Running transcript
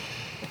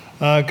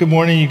Good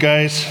morning, you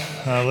guys.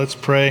 Let's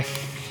pray.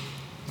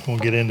 We'll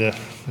get into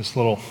this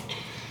little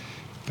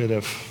bit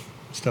of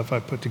stuff I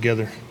put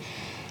together.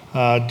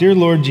 Dear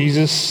Lord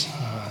Jesus,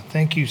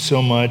 thank you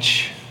so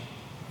much.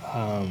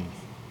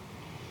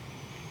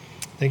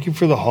 Thank you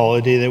for the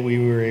holiday that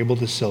we were able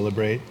to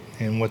celebrate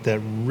and what that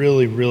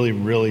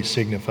really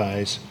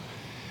signifies.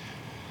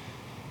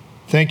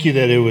 Thank you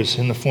that it was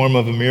in the form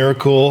of a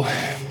miracle,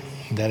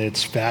 that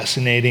it's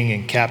fascinating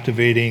and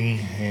captivating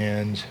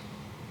and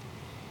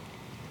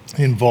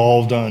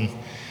involved on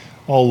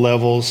all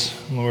levels.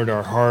 Lord,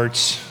 our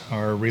hearts,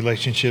 our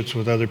relationships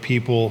with other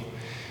people,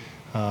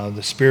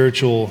 the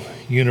spiritual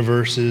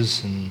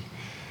universes,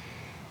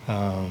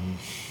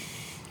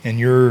 and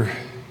your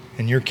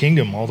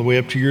kingdom, all the way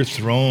up to your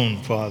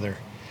throne, Father.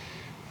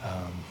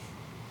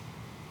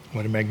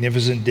 What a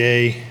magnificent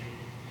day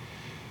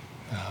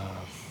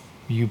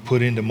you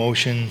put into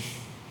motion.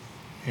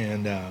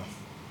 And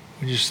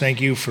we just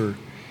thank you for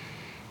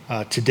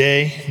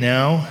today,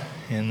 now,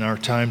 and our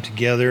time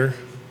together.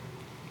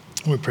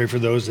 We pray for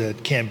those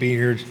that can't be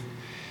here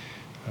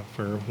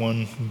for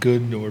one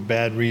good or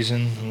bad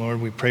reason.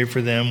 Lord, we pray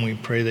for them. We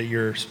pray that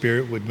your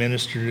Spirit would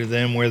minister to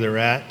them where they're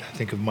at. I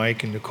think of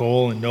Mike and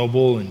Nicole and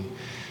Noble and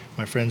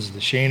my friends the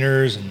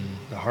Shaners and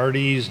the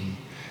Hardys and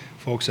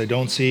folks I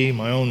don't see,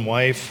 my own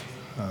wife,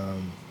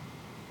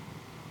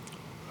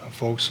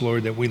 folks,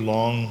 Lord, that we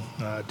long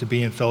to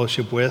be in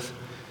fellowship with.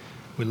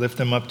 We lift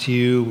them up to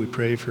you. We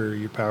pray for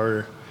your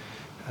power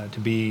to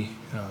be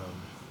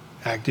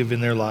active in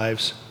their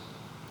lives,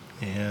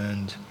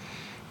 and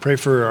pray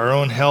for our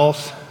own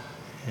health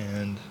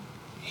and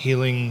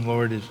healing,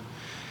 Lord. If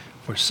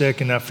we're sick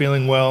and not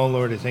feeling well,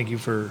 Lord, I thank you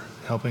for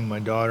helping my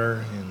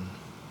daughter, and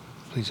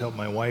please help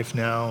my wife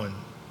now, and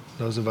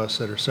those of us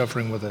that are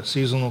suffering with a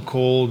seasonal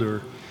cold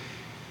or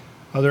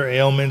other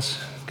ailments.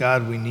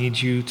 God, we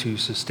need you to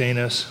sustain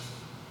us.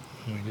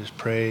 And we just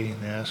pray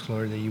and ask,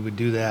 Lord, that you would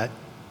do that.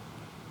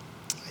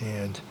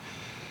 And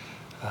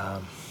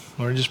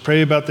Lord, just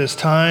pray about this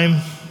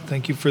time.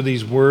 Thank you for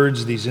these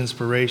words, these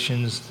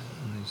inspirations,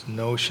 and these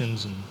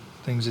notions and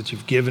things that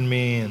you've given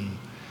me. And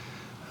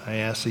I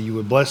ask that you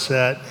would bless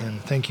that. And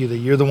thank you that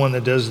you're the one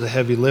that does the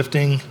heavy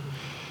lifting.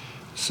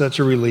 Such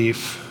a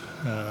relief.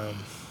 And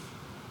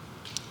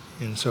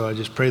so I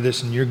just pray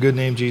this in your good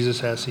name,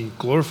 Jesus. I ask that you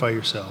glorify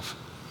yourself.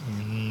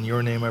 In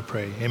your name I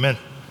pray. Amen.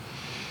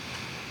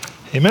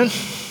 Amen?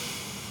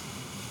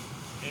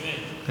 Amen.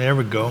 There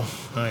we go.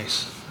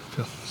 Nice.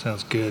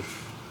 Sounds good.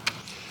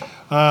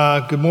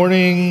 Good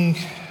morning,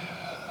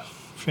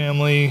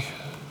 family.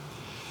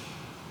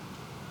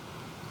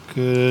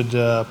 Good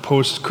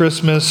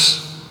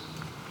post-Christmas,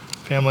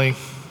 family,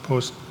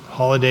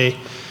 post-holiday,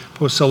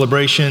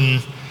 post-celebration,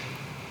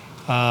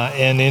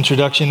 and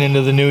introduction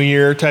into the new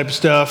year type of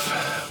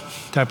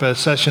stuff, type of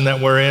session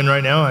that we're in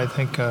right now, I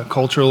think,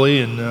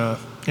 culturally and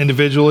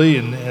individually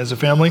and as a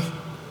family.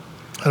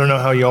 I don't know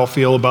how you all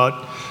feel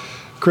about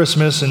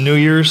Christmas and New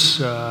Year's,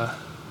 the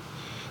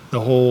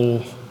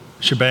whole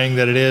shebang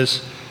that it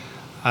is.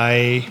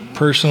 I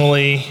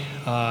personally,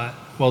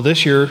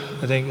 this year,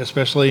 I think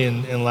especially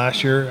in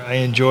last year, I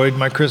enjoyed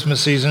my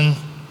Christmas season.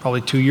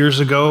 Probably 2 years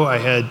ago, I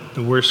had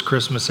the worst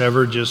Christmas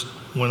ever, just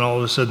when all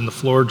of a sudden the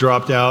floor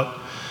dropped out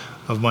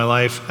of my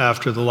life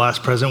after the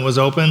last present was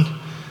opened.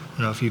 I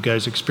don't know if you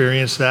guys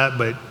experienced that,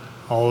 but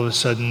all of a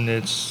sudden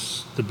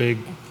it's the big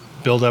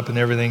buildup and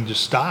everything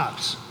just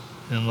stops.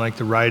 And like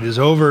the ride is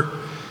over.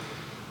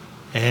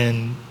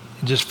 And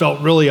it just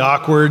felt really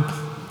awkward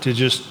to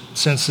just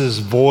sense this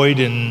void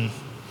in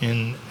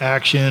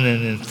action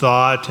and in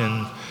thought.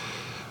 And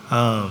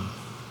I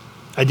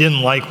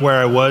didn't like where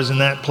I was in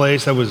that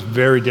place. That was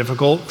very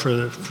difficult for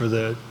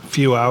the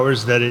few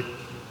hours that it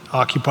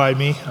occupied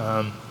me.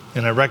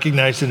 And I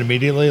recognized it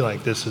immediately,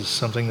 like this is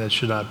something that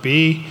should not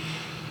be.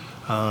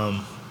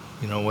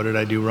 What did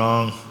I do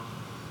wrong?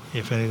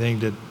 If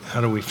anything,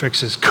 how do we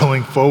fix this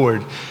going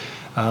forward?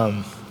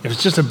 It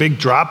was just a big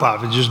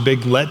drop-off. It's just a big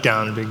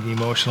letdown, a big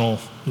emotional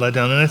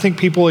letdown. And I think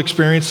people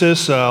experience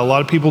this. A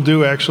lot of people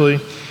do,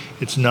 actually.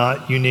 It's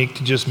not unique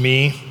to just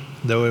me,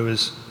 though it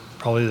was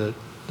probably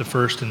the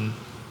first and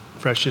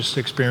freshest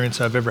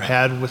experience I've ever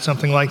had with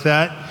something like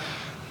that.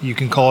 You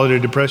can call it a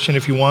depression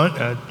if you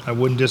want. I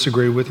wouldn't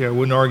disagree with you. I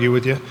wouldn't argue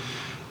with you.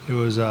 It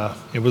was a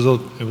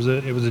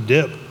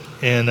dip,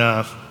 and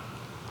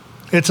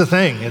it's a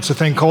thing. It's a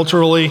thing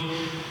culturally,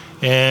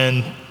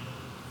 and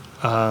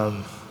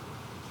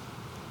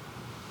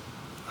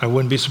I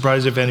wouldn't be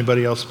surprised if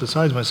anybody else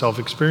besides myself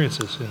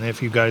experiences. And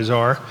if you guys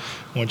are,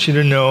 I want you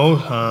to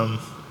know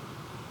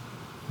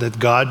that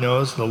God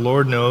knows, the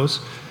Lord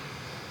knows,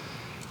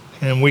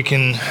 and we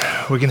can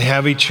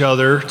have each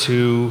other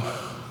to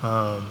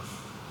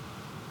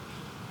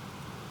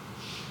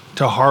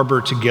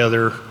harbor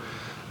together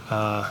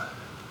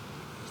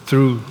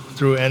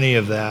through any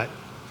of that.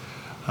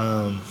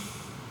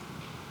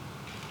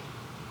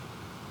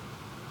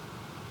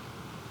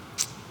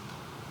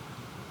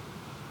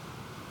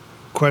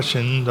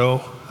 Question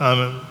though,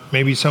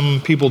 maybe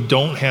some people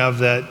don't have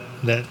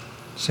that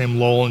same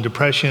lull in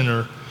depression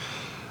or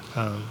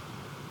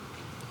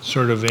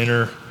sort of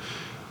inner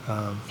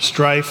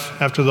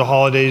strife after the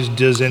holidays.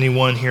 Does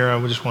anyone here, I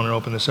just want to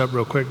open this up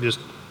real quick, just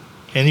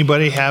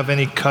anybody have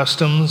any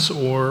customs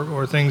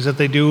or things that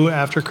they do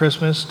after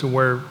Christmas to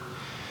where,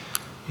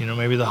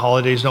 maybe the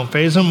holidays don't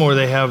faze them, or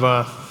they have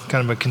a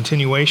kind of a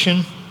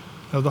continuation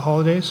of the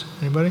holidays?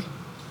 Anybody?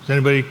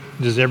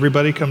 Does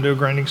everybody come to a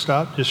grinding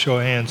stop? Just show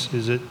of hands.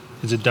 Is it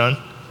done?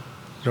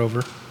 Is it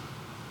over?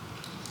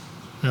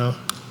 No?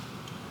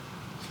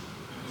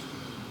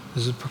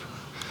 Is it?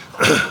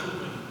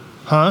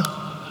 Huh?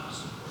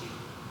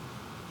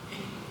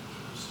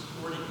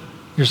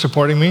 You're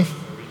supporting me?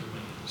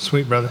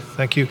 Sweet, brother.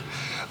 Thank you.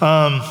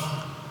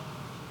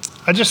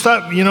 I just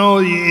thought,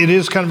 it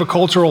is kind of a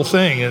cultural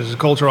thing. It's a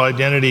cultural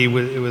identity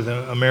with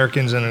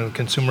Americans and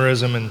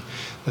consumerism and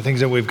the things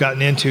that we've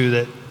gotten into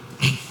that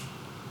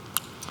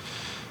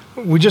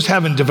we just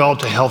haven't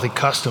developed a healthy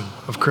custom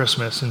of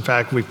Christmas. In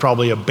fact, we've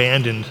probably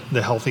abandoned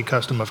the healthy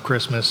custom of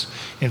Christmas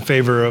in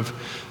favor of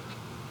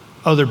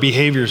other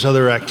behaviors,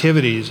 other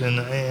activities. And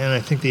I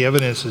think the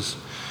evidence is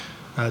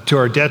to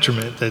our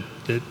detriment that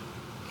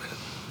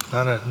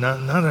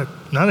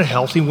not a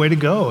healthy way to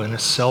go and a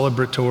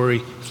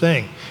celebratory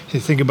thing. If you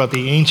think about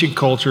the ancient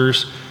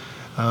cultures,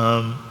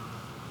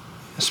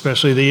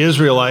 especially the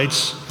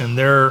Israelites and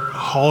their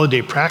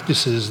holiday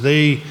practices,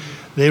 they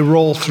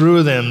roll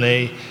through them.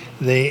 They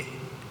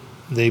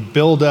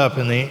build up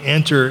and they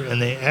enter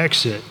and they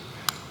exit,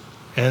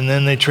 and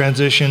then they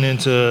transition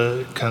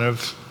into kind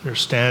of their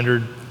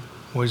standard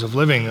ways of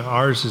living.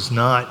 Ours is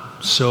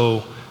not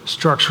so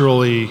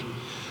structurally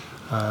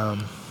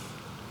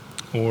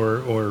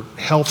or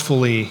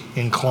healthfully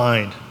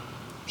inclined.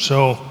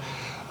 So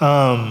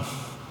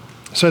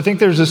I think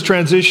there's this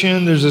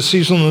transition, there's a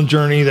seasonal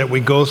journey that we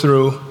go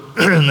through,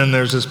 and then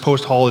there's this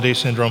post-holiday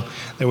syndrome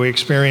that we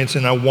experience,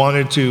 and I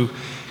wanted to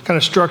kind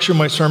of structure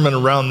my sermon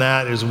around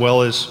that as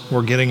well as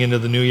we're getting into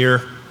the new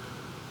year.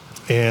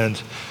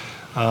 And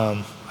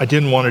I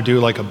didn't want to do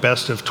like a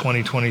best of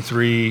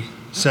 2023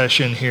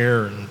 session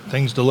here and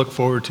things to look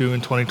forward to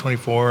in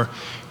 2024,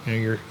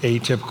 your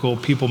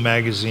atypical People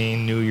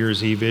Magazine New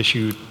Year's Eve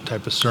issue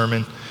type of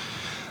sermon.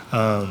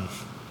 But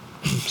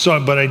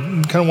I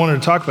kind of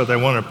wanted to talk about that.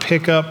 I want to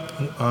pick up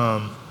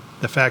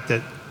the fact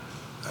that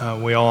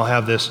we all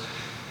have this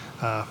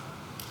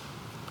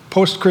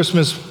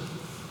post-Christmas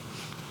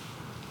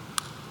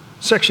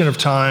section of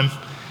time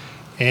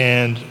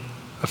and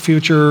a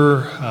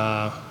future,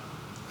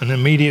 an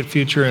immediate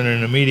future and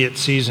an immediate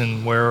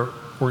season where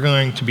we're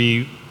going to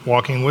be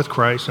walking with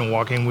Christ and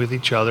walking with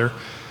each other,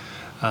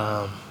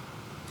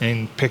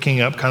 and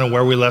picking up kind of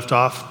where we left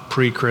off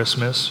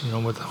pre-Christmas,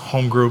 with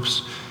home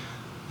groups,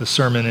 the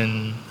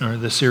sermon or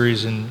the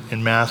series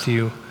in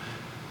Matthew.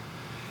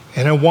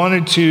 And I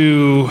wanted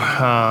to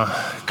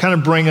kind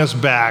of bring us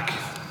back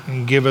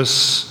and give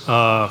us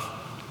a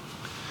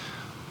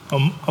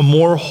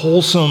more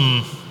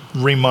wholesome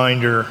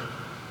reminder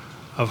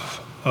of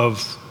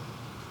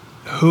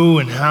who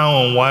and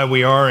how and why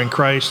we are in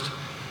Christ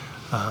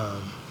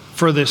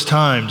for this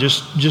time.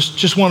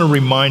 Just want to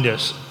remind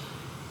us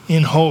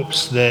in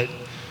hopes that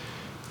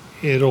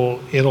it'll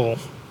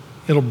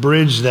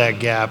bridge that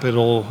gap.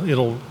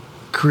 It'll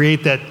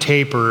create that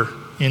taper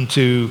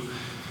into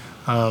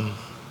the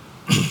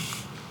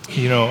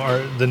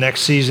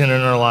next season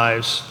in our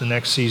lives, the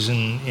next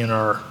season in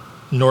our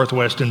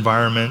Northwest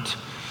environment.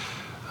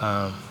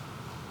 And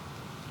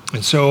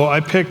so I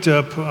picked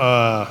up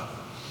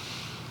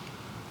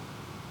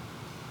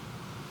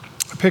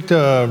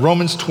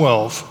Romans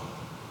 12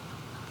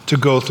 to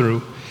go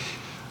through.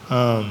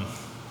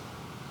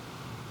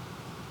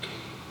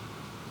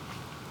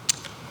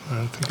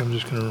 I think I'm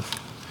just going to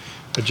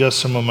adjust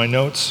some of my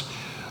notes.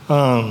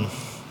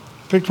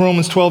 Picked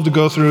Romans 12 to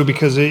go through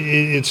because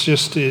it's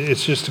just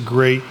a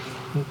great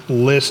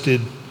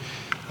listed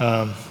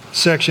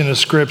section of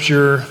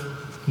Scripture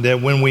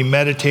that when we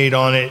meditate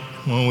on it,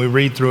 when we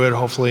read through it,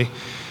 hopefully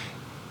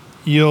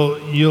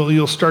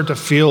you'll start to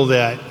feel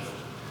that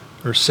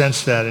or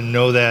sense that and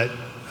know that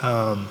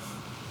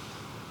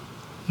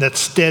that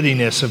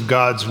steadiness of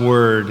God's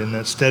Word and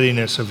that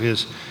steadiness of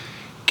His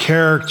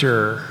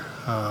character.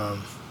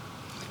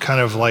 Kind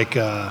of like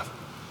a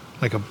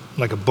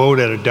boat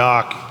at a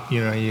dock.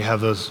 You have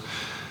those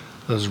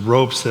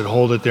ropes that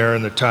hold it there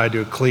and they're tied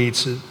to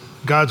cleats.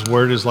 God's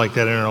Word is like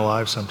that in our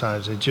lives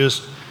sometimes. It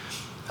just,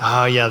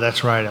 yeah,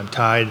 that's right. I'm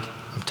tied.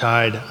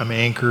 I'm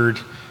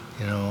anchored.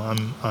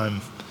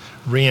 I'm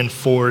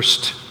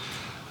reinforced.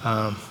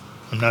 I'm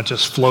not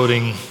just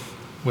floating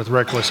with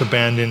reckless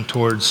abandon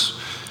towards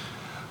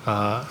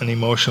an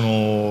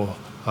emotional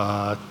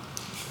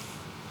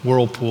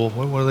whirlpool.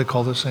 What do they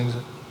call those things?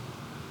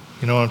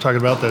 You know what I'm talking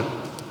about? The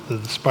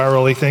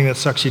spirally thing that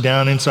sucks you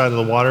down inside of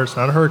the water. It's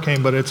not a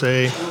hurricane, but it's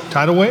a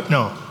tidal wave?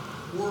 No.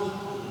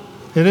 Whirlpool.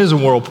 It is a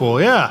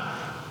whirlpool, yeah.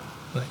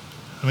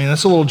 I mean,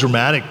 that's a little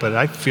dramatic, but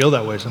I feel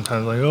that way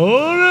sometimes. Like,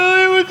 oh no,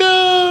 here we go,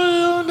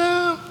 oh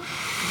no.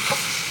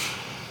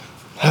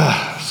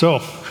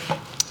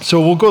 So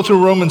we'll go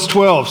through Romans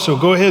 12. So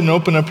go ahead and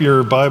open up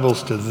your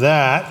Bibles to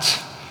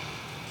that,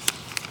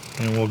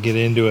 and we'll get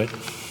into it.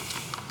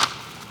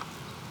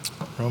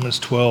 Romans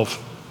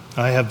 12.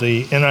 I have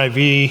the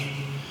NIV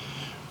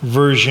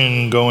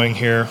version going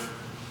here,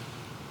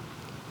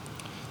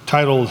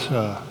 titled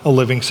A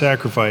Living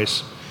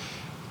Sacrifice.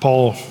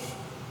 Paul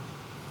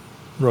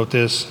wrote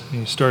this, and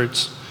he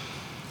starts,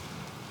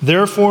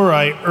 "Therefore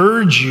I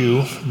urge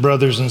you,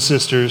 brothers and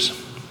sisters,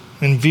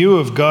 in view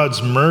of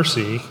God's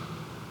mercy,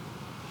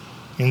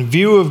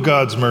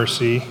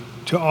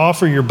 to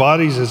offer your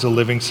bodies as a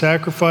living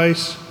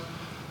sacrifice,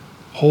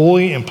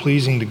 holy and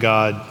pleasing to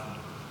God.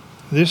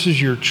 This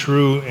is your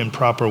true and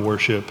proper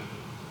worship.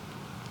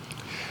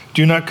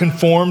 Do not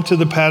conform to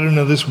the pattern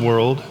of this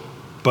world,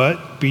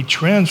 but be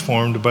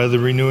transformed by the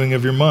renewing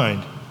of your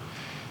mind.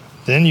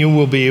 Then you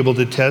will be able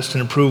to test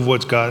and approve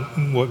what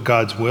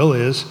God's will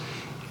is,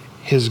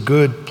 his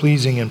good,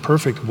 pleasing, and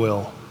perfect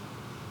will.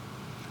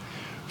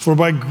 For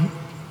by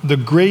the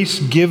grace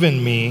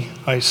given me,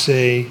 I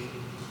say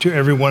to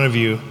every one of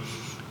you,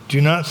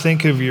 do not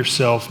think of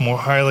yourself more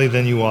highly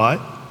than you ought,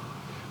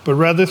 but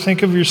rather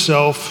think of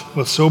yourself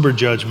with sober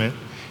judgment,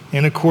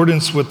 in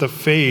accordance with the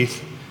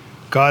faith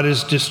God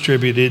has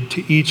distributed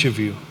to each of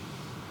you.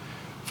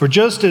 For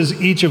just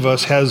as each of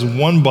us has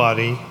one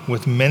body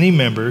with many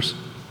members,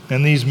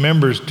 and these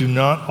members do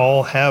not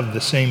all have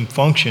the same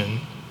function,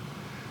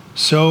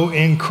 so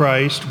in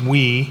Christ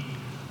we,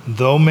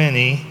 though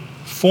many,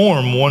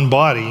 form one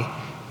body,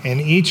 and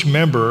each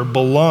member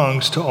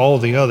belongs to all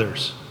the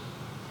others.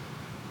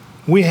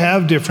 We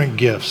have different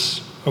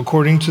gifts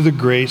according to the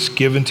grace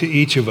given to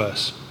each of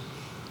us.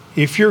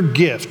 If your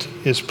gift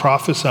is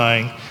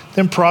prophesying,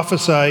 then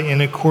prophesy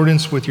in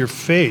accordance with your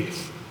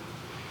faith.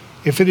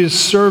 If it is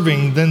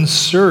serving, then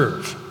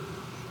serve.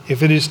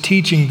 If it is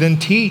teaching, then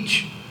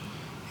teach.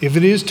 If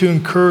it is to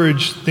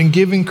encourage, then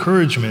give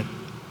encouragement.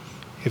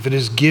 If it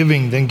is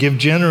giving, then give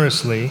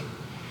generously.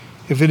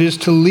 If it is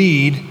to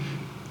lead,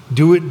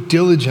 do it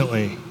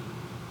diligently.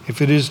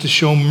 If it is to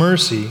show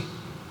mercy,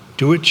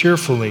 do it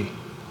cheerfully.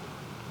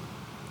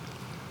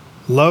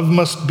 Love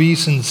must be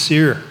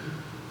sincere.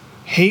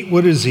 Hate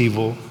what is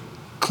evil.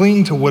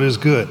 Cling to what is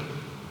good.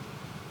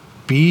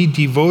 Be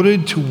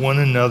devoted to one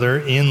another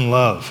in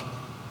love.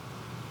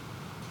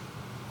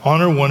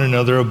 Honor one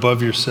another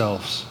above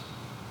yourselves.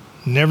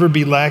 Never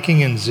be lacking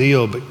in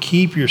zeal, but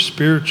keep your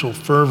spiritual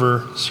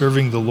fervor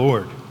serving the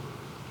Lord.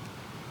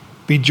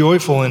 Be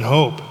joyful in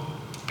hope,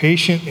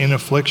 patient in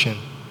affliction,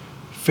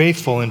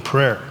 faithful in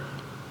prayer.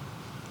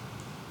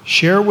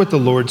 Share with the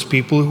Lord's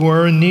people who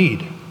are in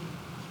need.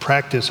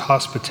 Practice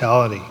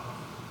hospitality.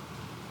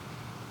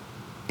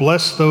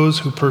 Bless those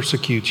who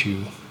persecute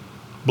you.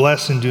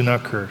 Bless and do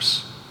not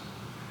curse.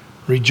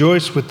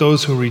 Rejoice with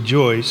those who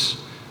rejoice.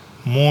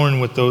 Mourn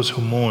with those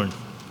who mourn.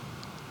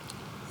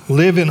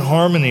 Live in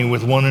harmony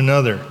with one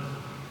another.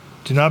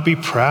 Do not be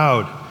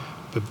proud,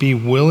 but be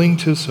willing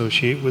to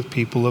associate with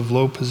people of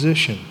low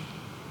position.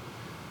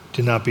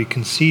 Do not be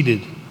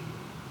conceited.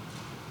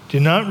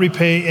 Do not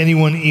repay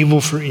anyone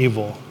evil for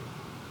evil.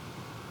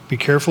 Be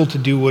careful to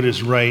do what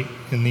is right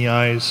in the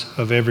eyes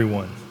of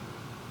everyone.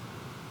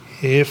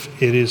 If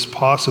it is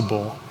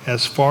possible,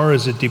 as far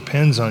as it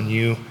depends on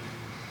you,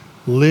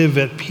 live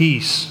at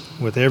peace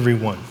with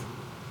everyone.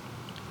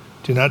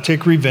 Do not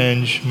take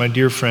revenge, my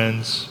dear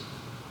friends,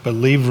 but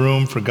leave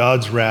room for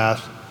God's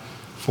wrath,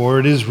 for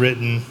it is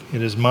written,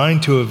 "It is mine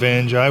to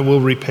avenge, I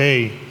will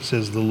repay,"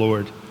 says the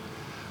Lord.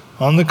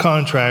 On the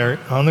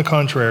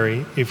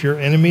contrary, if your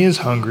enemy is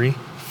hungry,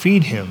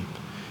 feed him.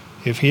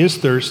 If he is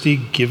thirsty,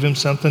 give him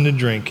something to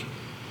drink.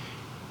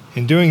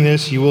 In doing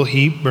this, you will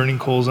heap burning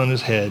coals on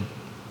his head.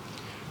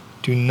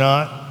 Do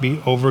not be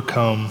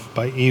overcome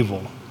by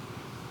evil,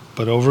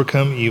 but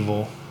overcome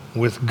evil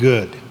with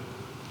good.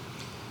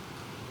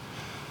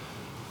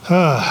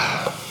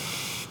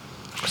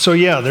 So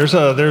yeah, there's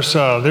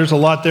a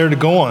lot there to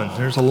go on.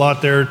 There's a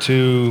lot there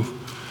to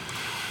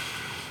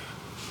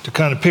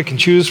kind of pick and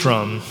choose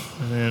from,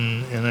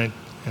 and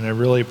I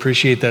really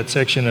appreciate that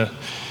section of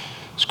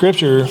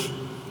Scripture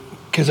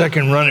because I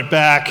can run it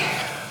back,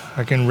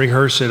 I can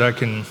rehearse it, I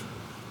can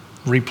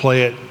replay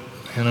it,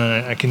 and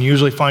I can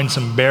usually find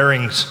some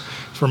bearings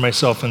for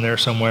myself in there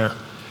somewhere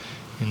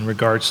in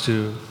regards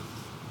to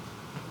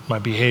my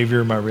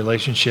behavior, my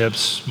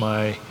relationships,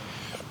 my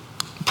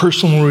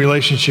personal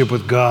relationship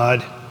with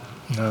God,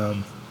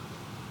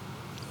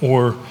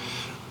 or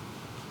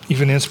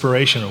even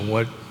inspiration of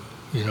what,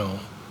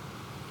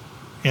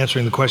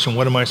 answering the question,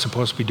 what am I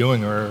supposed to be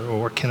doing, or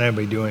what can I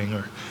be doing,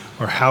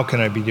 or how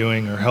can I be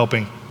doing or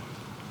helping?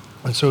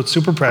 And so it's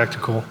super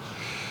practical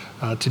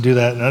to do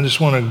that. And I just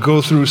want to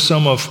go through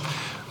some of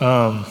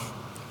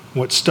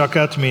what stuck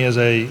out to me as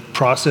I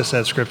processed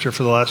that scripture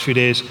for the last few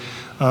days.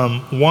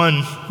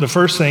 The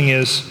first thing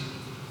is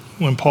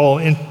when Paul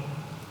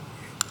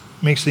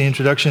makes the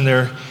introduction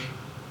there,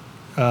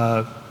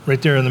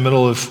 right there in the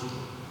middle of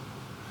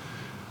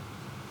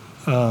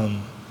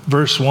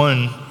verse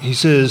 1, he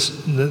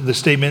says the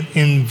statement,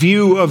 "in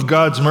view of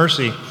God's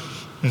mercy."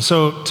 And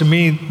so to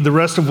me, the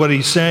rest of what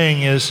he's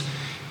saying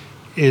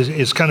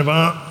is kind of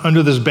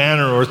under this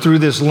banner or through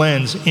this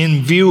lens,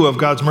 in view of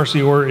God's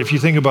mercy. Or if you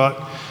think about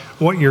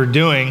what you're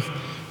doing,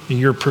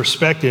 your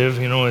perspective,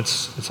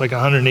 it's like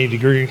 180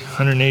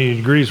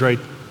 degrees, right?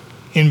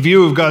 In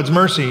view of God's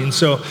mercy. And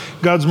so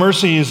God's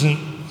mercy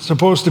isn't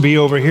supposed to be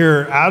over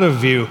here out of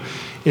view.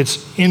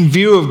 It's in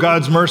view of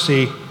God's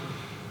mercy.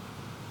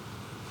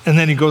 And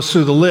then he goes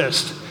through the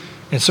list.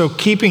 And so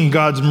keeping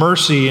God's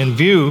mercy in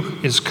view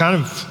is kind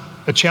of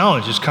a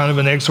challenge. It's kind of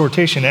an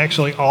exhortation.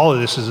 Actually, all of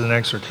this is an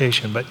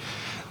exhortation, but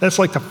that's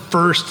like the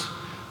first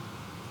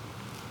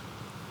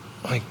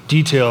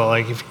detail.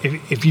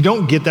 If you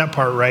don't get that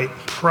part right,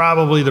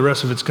 probably the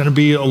rest of it's going to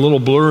be a little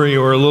blurry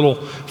or a little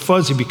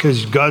fuzzy,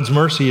 because God's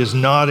mercy is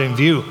not in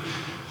view.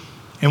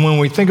 And when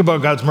we think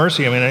about God's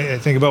mercy, I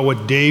think about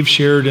what Dave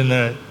shared in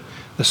the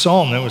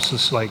psalm. That was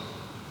just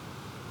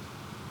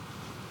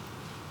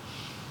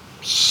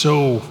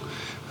so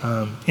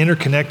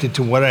interconnected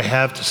to what I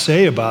have to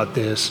say about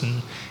this,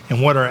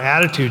 and what our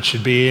attitude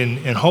should be,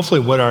 and hopefully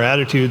what our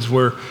attitudes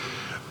were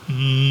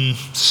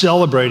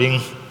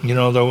celebrating.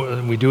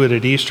 Though we do it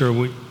at Easter,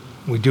 we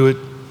do it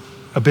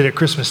a bit at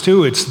Christmas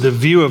too. It's the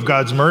view of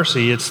God's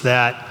mercy. It's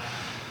that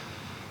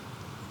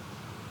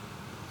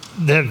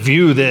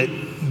view that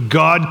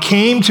God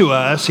came to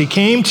us, he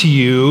came to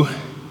you,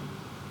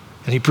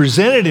 and he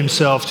presented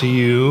himself to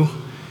you,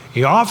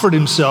 he offered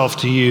himself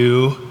to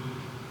you.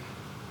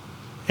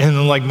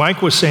 And like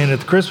Mike was saying at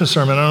the Christmas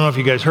sermon, I don't know if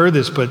you guys heard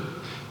this, but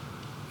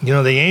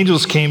the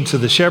angels came to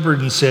the shepherd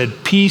and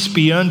said, "Peace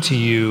be unto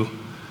you."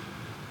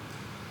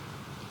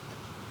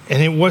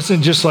 And it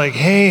wasn't just like,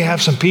 "Hey,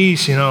 have some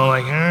peace," not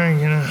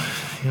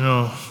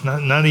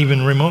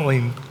even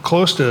remotely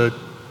close to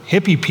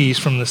hippie peace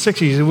from the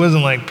 60s. It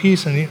wasn't like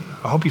peace and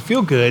I hope you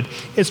feel good.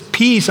 It's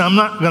peace. I'm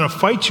not going to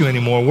fight you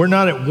anymore. We're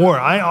not at war.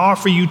 I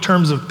offer you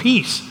terms of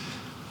peace.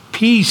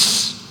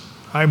 Peace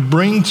I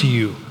bring to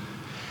you.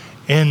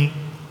 And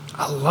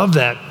I love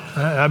that.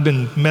 I've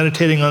been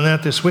meditating on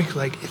that this week.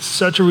 It's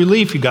such a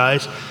relief, you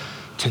guys,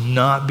 to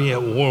not be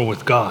at war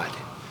with God,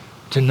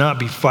 to not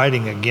be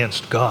fighting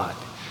against God,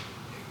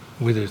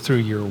 whether through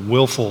your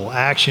willful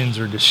actions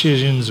or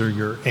decisions or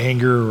your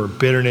anger or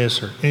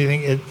bitterness or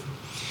anything.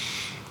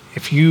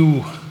 If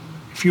you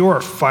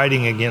are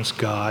fighting against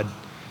God,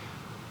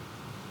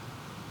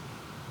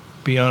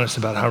 be honest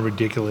about how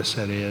ridiculous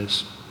that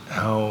is.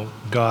 How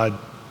God,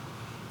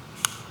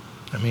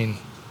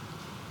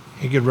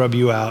 he could rub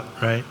you out,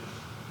 right?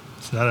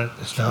 It's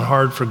not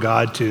hard for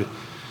God to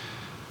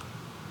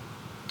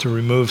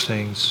remove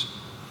things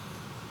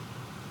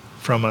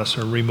from us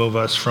or remove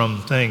us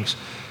from things.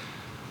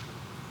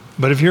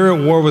 But if you're at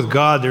war with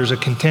God, there's a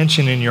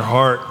contention in your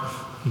heart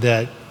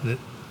that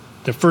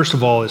first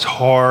of all is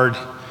hard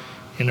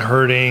and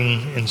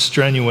hurting and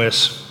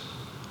strenuous.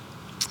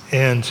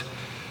 And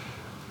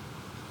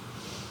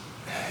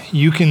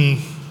you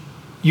can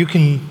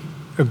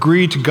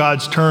agree to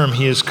God's term.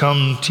 He has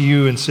come to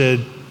you and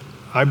said,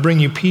 "I bring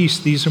you peace.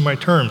 These are my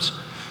terms."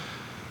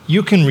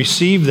 You can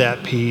receive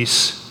that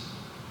peace,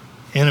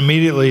 and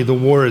immediately the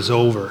war is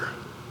over.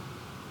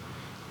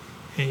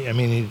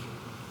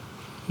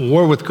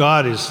 War with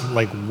God is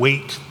like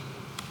weight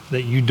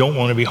that you don't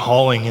want to be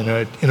hauling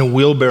in a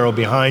wheelbarrow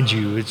behind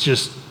you.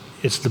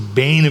 It's the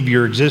bane of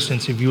your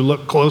existence if you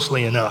look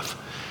closely enough.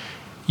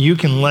 You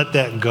can let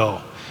that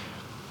go,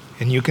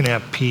 and you can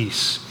have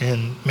peace.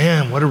 And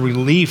man, what a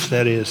relief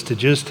that is to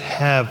just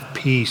have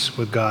peace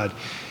with God.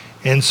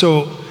 And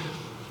so,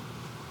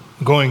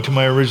 going to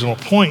my original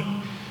point,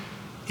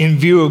 in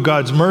view of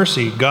God's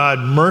mercy, God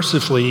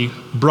mercifully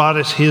brought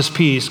us his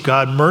peace.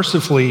 God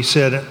mercifully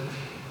said,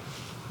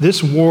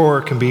 "This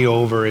war can be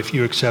over if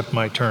you accept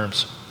my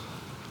terms."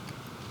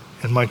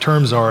 And my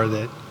terms are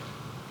that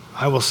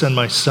I will send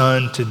my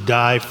son to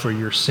die for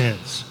your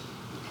sins.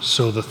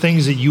 So the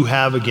things that you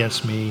have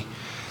against me,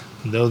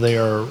 though they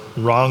are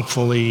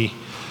wrongfully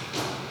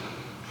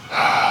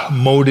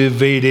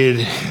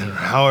motivated,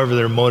 however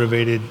they're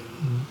motivated,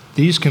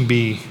 these can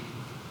be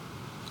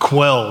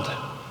quelled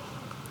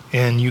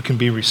and you can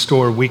be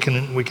restored. We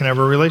can have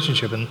a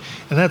relationship. And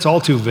that's all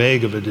too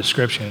vague of a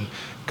description.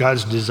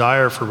 God's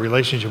desire for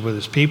relationship with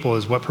his people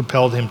is what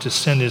propelled him to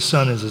send his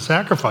son as a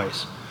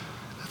sacrifice.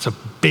 It's a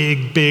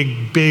big,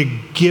 big,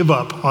 big give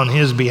up on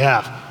his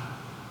behalf.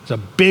 It's a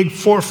big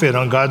forfeit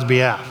on God's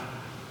behalf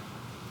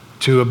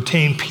to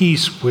obtain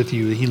peace with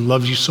you. He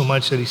loves you so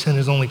much that he sent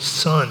his only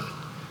son.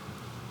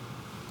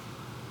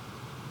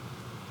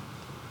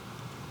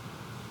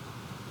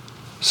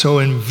 So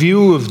in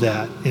view of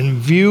that, in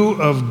view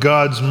of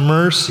God's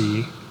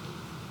mercy,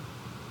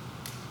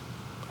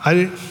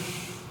 I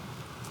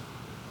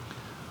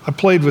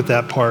played with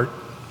that part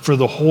for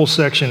the whole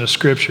section of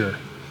Scripture,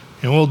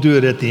 and we'll do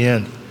it at the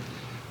end.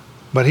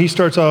 But he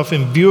starts off,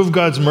 in view of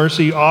God's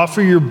mercy,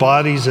 offer your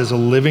bodies as a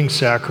living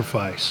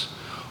sacrifice,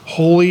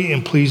 holy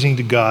and pleasing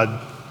to God.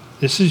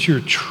 This is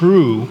your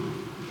true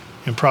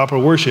and proper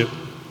worship.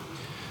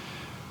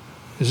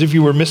 As if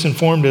you were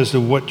misinformed as to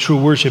what true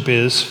worship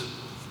is,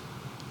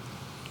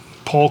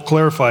 Paul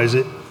clarifies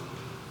it.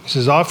 He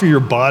says, offer your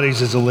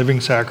bodies as a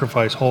living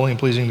sacrifice, holy and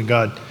pleasing to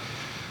God.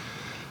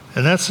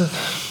 And I'm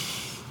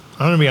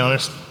going to be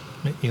honest,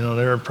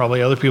 There are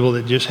probably other people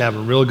that just have a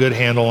real good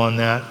handle on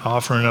that,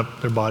 offering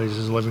up their bodies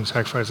as a living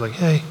sacrifice. Like,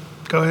 hey,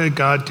 go ahead,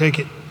 God, take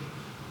it.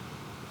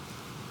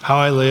 How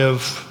I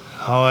live,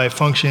 how I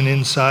function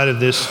inside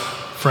of this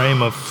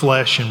frame of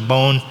flesh and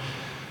bone,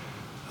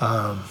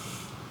 go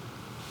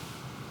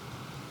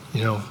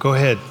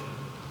ahead.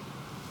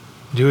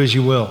 Do as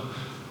you will.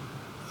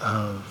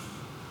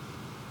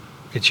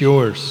 It's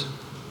yours.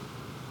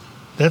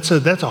 That's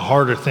a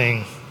harder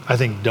thing, I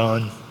think,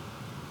 done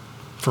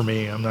for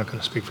me. I'm not going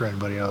to speak for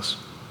anybody else.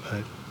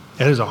 But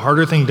it is a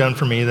harder thing done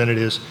for me than it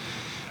is.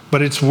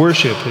 But it's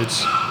worship.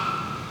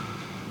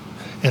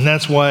 And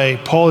that's why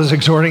Paul is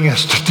exhorting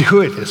us to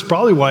do it. It's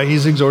probably why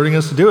he's exhorting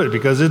us to do it,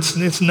 because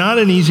it's not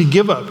an easy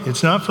give up.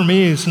 It's not for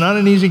me. It's not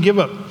an easy give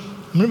up.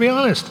 I'm going to be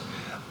honest.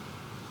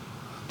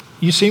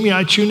 You see me,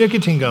 I chew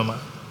nicotine gum.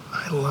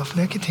 I love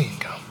nicotine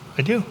gum.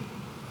 I do.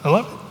 I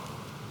love it.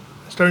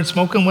 I started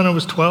smoking when I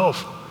was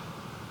 12.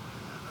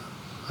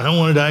 I don't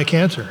want to die of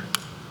cancer,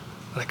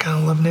 but I kind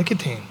of love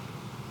nicotine.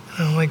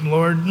 And I'm like,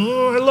 Lord,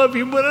 I love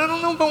you, but I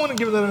don't know if I want to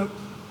give that up.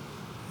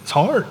 It's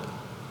hard.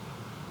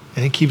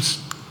 And it keeps,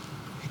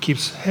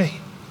 hey,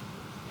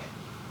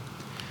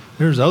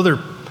 there's other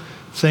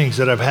things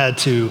that I've had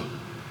to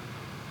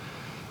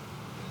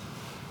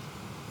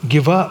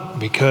give up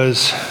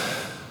because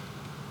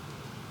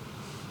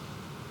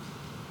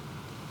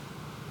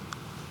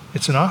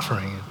it's an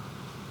offering.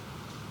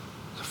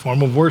 It's a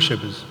form of worship.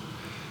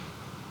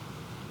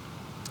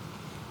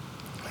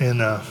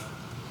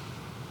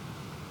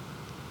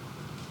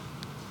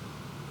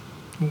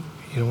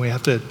 We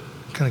have to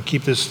kind of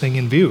keep this thing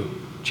in view.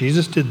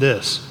 Jesus did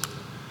this.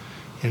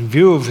 In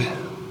view of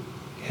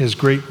his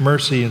great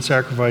mercy and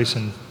sacrifice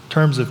in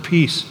terms of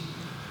peace,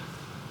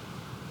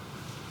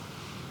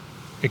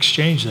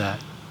 exchange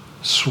that.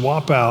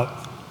 Swap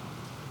out.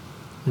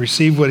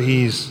 Receive what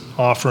he's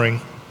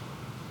offering.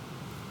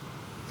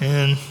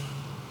 And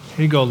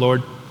here you go,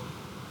 Lord.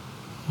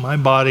 My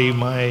body,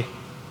 my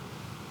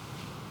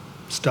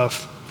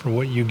stuff for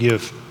what you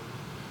give.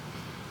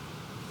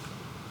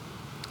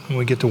 And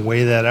we get to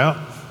weigh that out,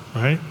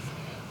 right?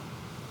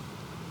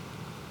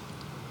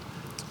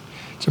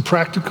 It's a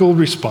practical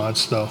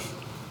response, though,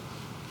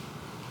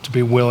 to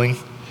be willing.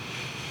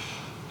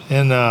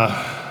 And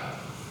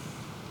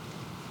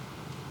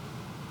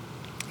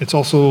it's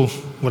also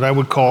what I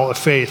would call a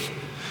faith.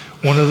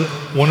 One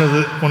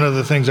of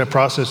the things I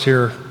process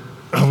here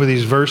with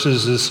these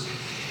verses is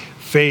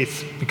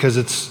faith, because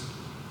it's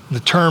the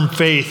term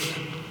faith.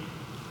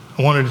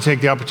 I wanted to take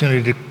the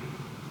opportunity to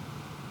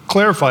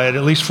clarify it,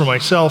 at least for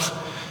myself.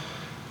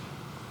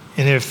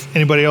 And if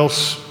anybody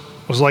else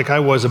was like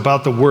I was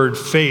about the word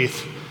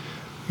faith,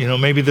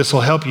 maybe this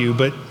will help you.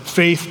 But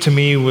faith to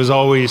me was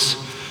always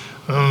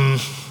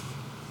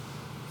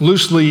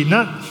loosely,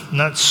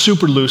 not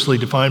super loosely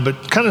defined,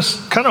 but kind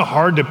of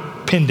hard to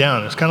pin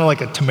down. It's kind of like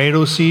a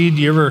tomato seed.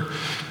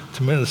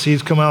 The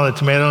seeds come out of the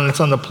tomato and it's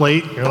on the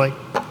plate. You're like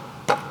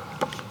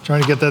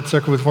trying to get that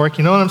sucker with a fork.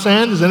 You know what I'm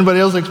saying? Does anybody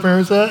else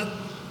experience that?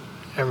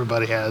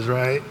 Everybody has,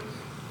 right?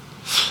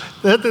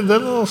 That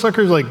little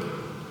sucker's like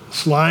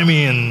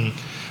slimy and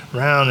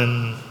round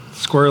and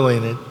squirrely,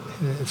 and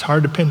it's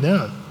hard to pin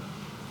down.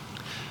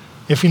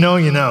 If you know,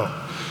 you know.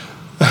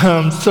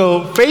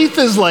 So faith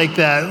is like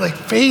that. Like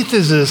faith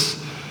is this,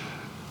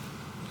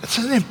 it's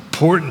an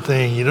important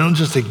thing. You don't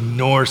just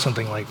ignore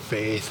something like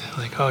faith.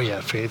 Like, oh yeah,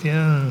 faith,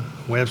 yeah.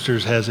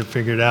 Webster's has it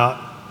figured out.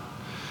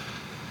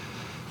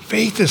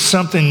 Faith is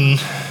something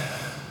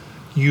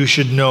you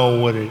should know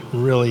what it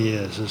really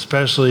is,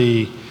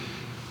 especially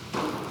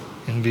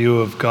in view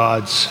of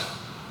God's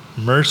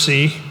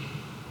mercy.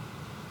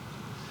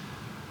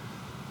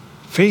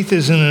 Faith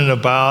isn't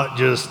about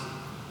just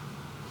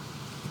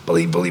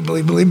believe.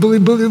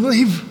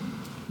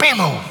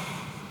 Bam-o!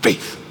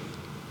 Faith.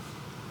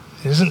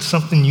 It isn't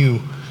something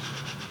you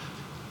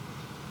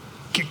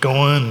get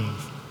going and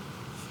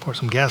pour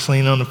some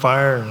gasoline on the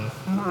fire and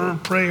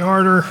pray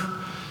harder.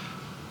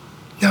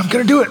 Now I'm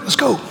going to do it. Let's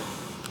go.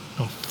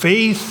 No,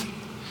 faith,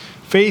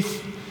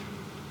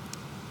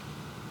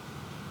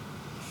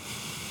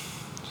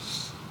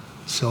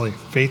 silly.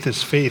 Faith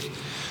is faith.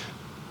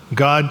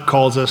 God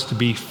calls us to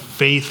be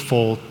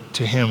faithful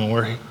to him.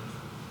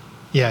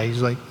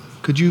 He's like,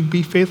 could you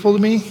be faithful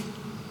to me?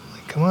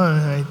 Like, come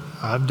on,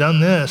 I've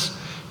done this.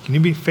 Can you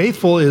be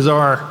faithful is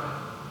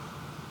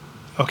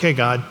okay,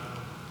 God.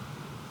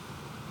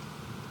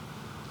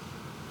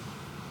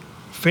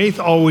 Faith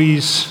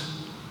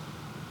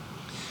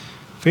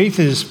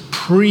is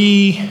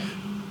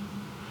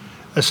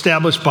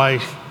pre-established by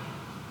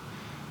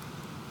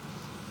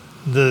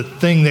the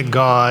thing that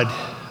God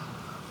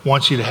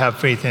wants you to have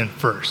faith in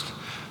first.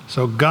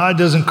 So God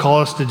doesn't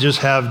call us to just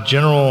have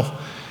general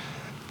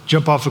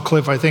jump off a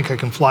cliff, I think I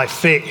can fly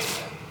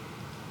faith.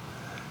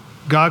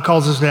 God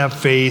calls us to have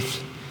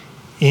faith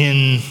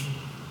in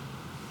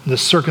the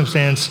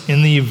circumstance,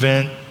 in the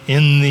event,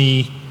 in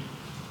the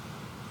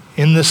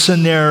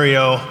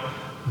scenario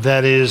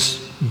that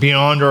is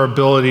beyond our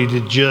ability to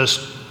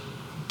just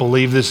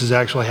believe this is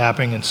actually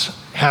happening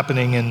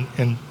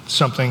and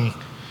something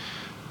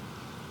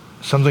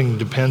something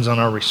depends on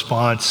our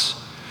response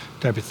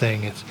type of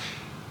thing.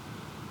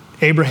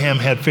 Abraham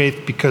had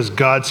faith because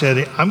God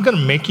said, I'm going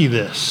to make you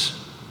this.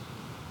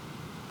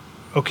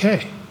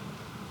 Okay.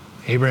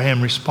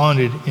 Abraham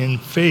responded in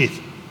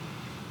faith.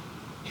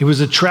 He was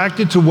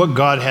attracted to what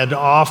God had to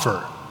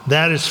offer.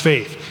 That is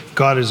faith.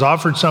 God has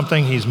offered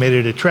something, he's made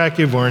it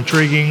attractive or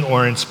intriguing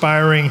or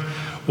inspiring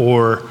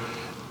or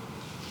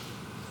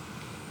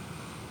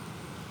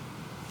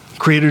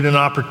created an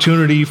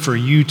opportunity for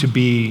you to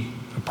be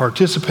a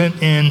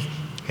participant in,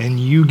 and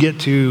you get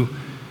to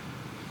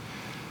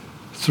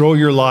throw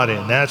your lot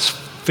in. That's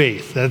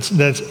faith.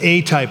 That's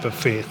a type of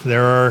faith.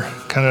 There are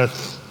kind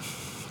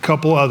of a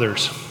couple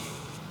others.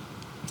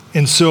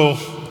 And so,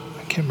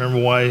 I can't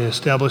remember why I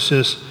established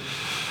this.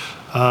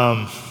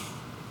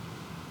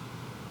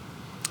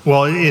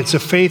 Well, it's a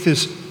faith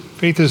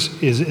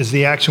is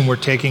the action we're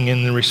taking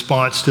in the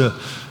response to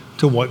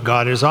what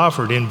God has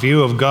offered. In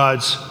view of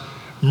God's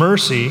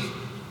mercy,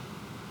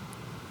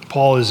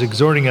 Paul is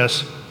exhorting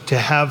us to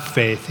have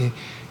faith. And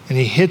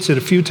he hits it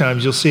a few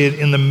times. You'll see it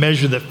in the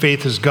measure that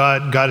faith is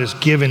God has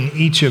given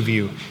each of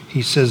you.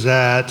 He says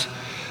that.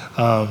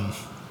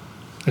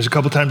 There's a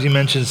couple times he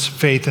mentions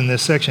faith in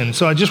this section.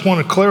 So I just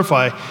want to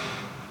clarify,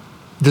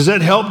 does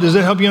that help? Does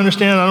that help you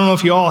understand? I don't know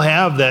if you all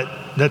have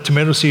that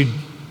tomato seed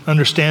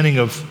understanding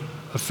of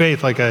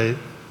faith, like I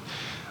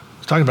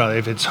was talking about,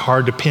 if it's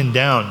hard to pin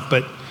down.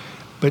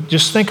 But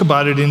just think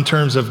about it in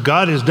terms of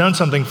God has done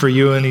something for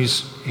you and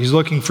he's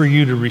looking for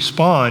you to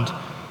respond.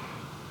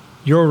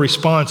 Your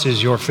response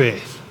is your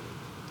faith.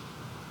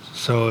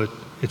 So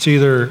it's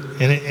either,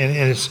 and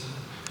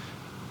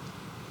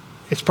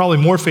it's probably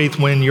more faith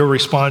when your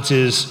response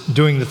is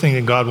doing the thing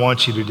that God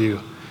wants you to do.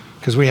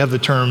 Because we have the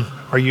term,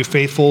 are you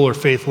faithful or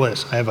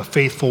faithless? I have a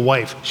faithful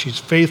wife. She's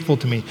faithful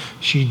to me.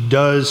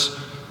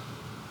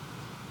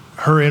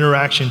 Her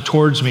interaction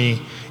towards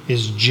me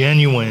is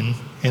genuine,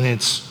 and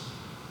it's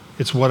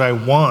what I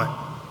want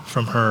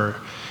from her.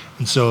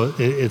 And so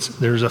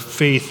there's a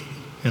faith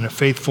and a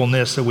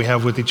faithfulness that we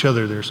have with each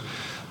other. There's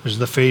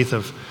the faith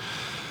of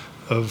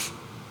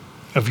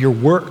your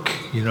work,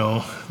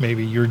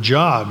 maybe your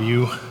job.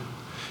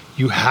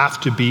 You have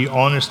to be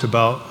honest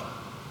about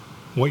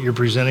what you're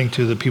presenting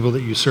to the people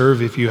that you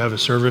serve. If you have a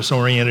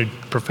service-oriented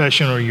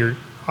profession, or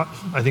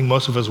I think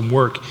most of us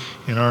work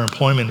in our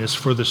employment is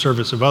for the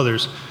service of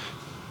others,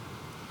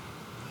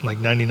 like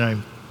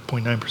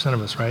 99.9%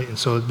 of us, right? And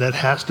so that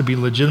has to be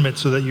legitimate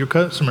so that your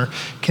customer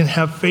can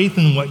have faith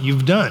in what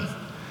you've done.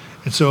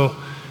 And so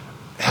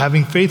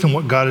having faith in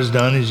what God has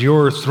done is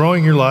you're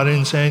throwing your lot in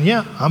and saying,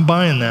 yeah, I'm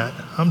buying that.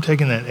 I'm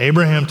taking that.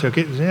 Abraham took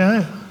it.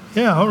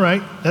 Yeah, all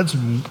right. That's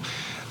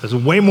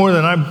way more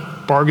than I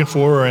bargained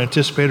for or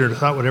anticipated or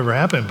thought would ever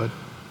happen.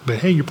 But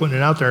hey, you're putting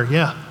it out there.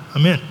 Yeah,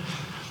 I'm in.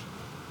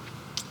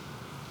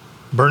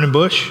 Burning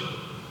bush,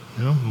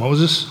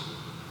 Moses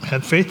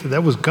had faith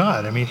that was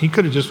God. I mean, he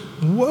could have just,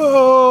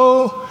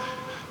 whoa,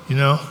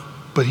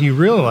 but he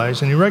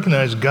realized and he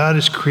recognized God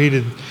is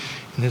created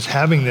and is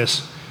having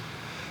this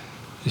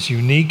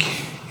unique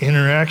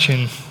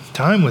interaction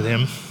time with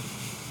him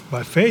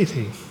by faith.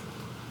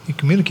 He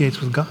communicates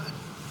with God.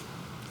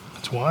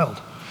 It's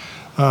wild.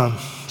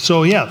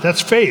 So yeah,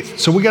 that's faith.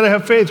 So we got to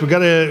have faith. We got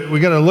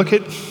to look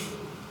at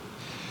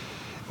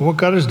what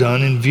God has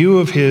done in view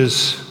of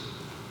his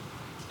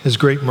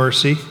great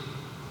mercy.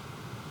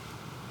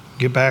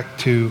 Get back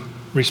to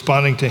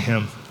responding to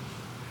him.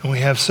 And we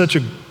have such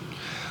a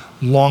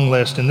long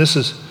list. And this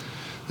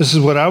is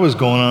what I was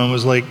going on,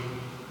 was like,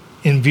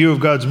 in view of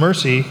God's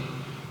mercy,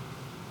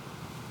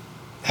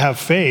 have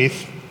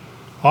faith,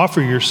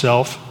 offer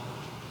yourself.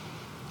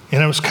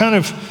 And I was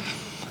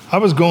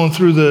going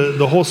through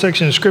the whole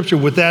section of scripture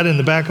with that in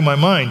the back of my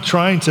mind,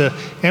 trying to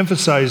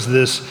emphasize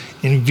this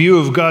in view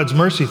of God's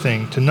mercy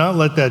thing, to not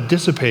let that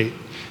dissipate,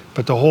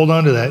 but to hold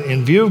on to that.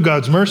 In view of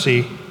God's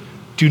mercy,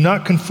 do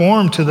not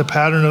conform to the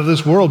pattern of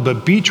this world,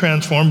 but be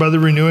transformed by the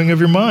renewing of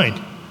your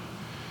mind.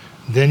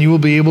 Then you will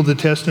be able to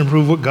test and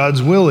prove what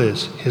God's will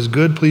is, his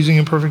good, pleasing,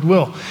 and perfect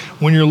will.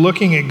 When you're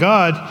looking at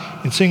God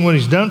and seeing what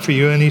he's done for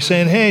you, and he's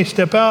saying, hey,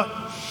 step out.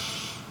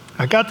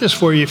 I got this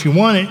for you if you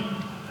want it.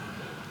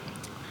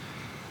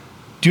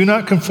 Do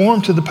not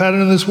conform to the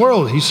pattern of this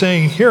world. He's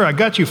saying, here, I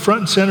got you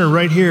front and center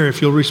right here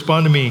if you'll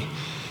respond to me.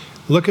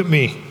 Look at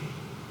me.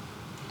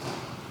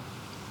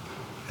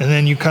 And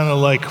then you kind of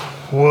like,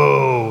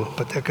 whoa,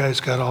 but that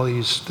guy's got all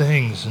these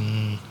things,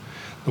 and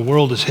the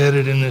world is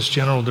headed in this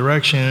general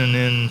direction,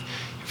 and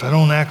if I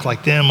don't act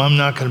like them, I'm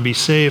not going to be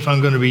safe. I'm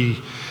going to be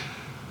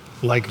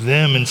like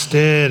them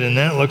instead, and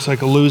that looks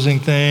like a losing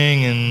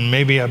thing, and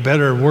maybe I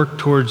better work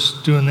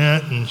towards doing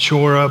that and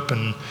shore up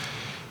and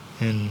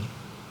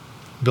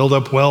build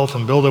up wealth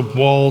and build up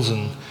walls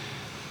and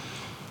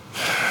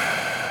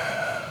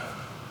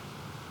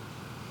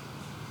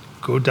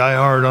go die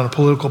hard on a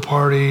political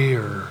party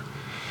or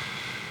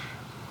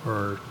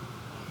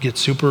get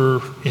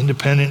super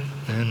independent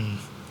and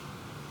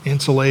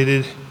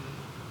insulated.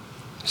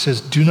 It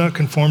says, do not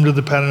conform to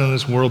the pattern of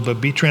this world, but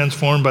be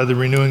transformed by the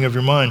renewing of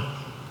your mind.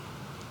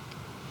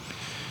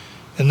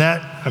 And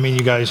that,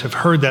 you guys have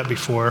heard that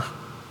before.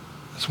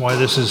 That's why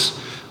this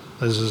is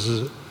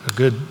a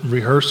good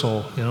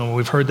rehearsal. You know,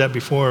 we've heard that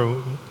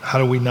before. How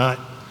do we not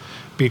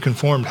be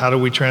conformed? How do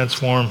we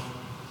transform?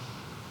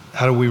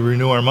 How do we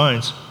renew our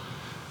minds?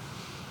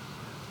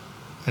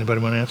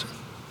 Anybody want to answer?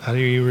 How do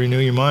you renew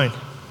your mind?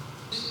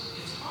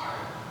 It's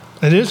hard.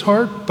 It is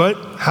hard, but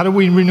how do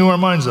we renew our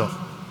minds though?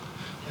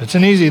 It's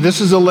an easy.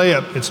 This is a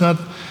layup. It's not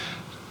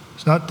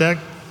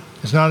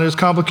as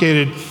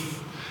complicated.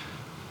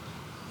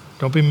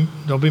 Don't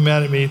be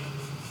mad at me.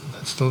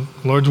 That's the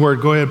Lord's word.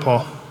 Go ahead,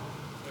 Paul.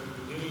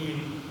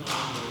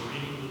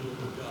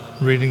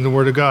 Reading the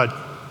Word of God.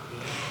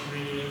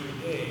 Read it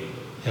every day.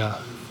 Yeah.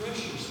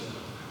 Refresh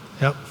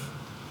yourself.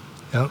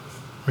 Yep.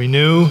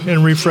 Renew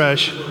and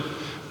refresh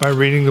by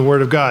reading the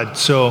Word of God.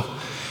 So,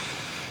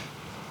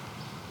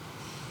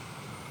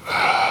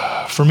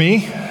 for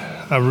me,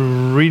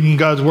 reading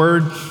God's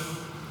Word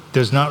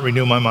does not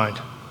renew my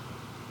mind.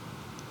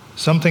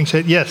 Some things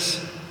say,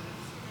 yes.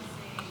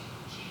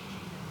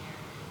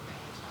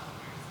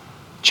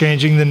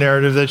 Changing the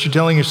narrative that you're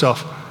telling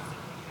yourself.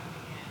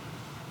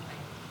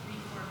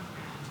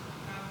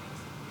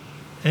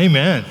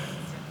 Amen.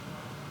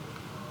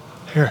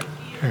 Here.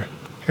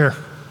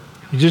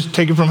 You just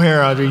take it from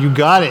here, Audrey. You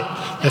got it.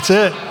 That's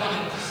it.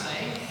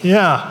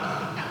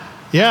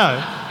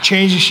 Yeah.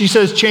 Change. She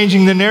says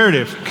changing the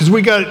narrative. Because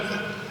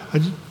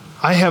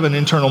I have an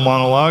internal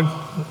monologue.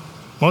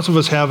 Most of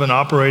us have an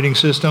operating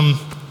system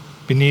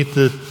beneath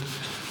the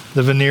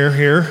veneer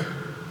here.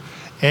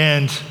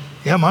 And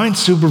yeah, mine's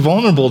super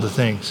vulnerable to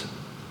things.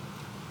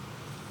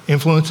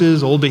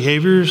 Influences, old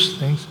behaviors,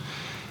 things.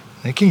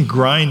 They can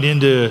grind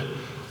into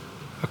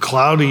a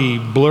cloudy,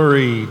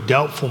 blurry,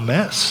 doubtful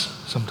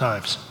mess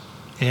sometimes.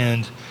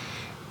 And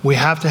we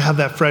have to have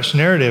that fresh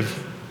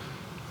narrative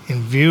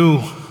in view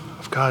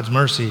of God's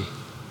mercy,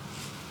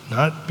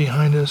 not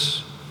behind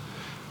us,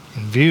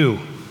 in view.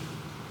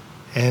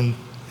 And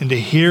to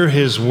hear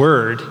His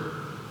word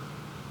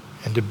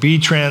and to be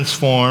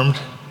transformed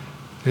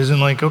isn't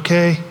like,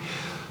 okay,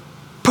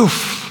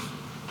 poof.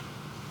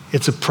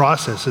 It's a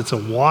process. It's a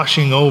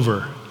washing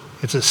over.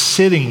 It's a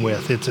sitting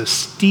with. It's a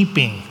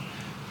steeping.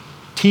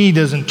 Tea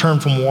doesn't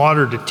turn from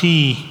water to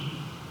tea,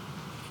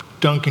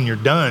 dunk and you're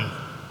done.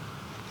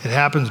 It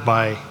happens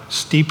by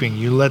steeping.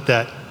 You let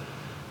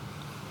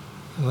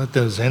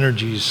those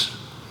energies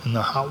in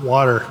the hot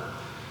water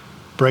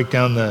break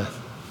down the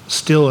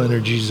still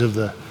energies of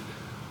the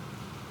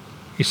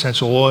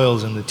essential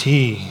oils in the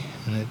tea,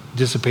 and it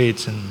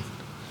dissipates and,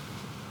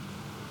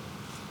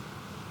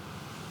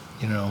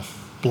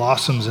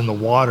 blossoms in the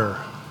water,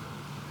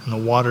 and the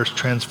water's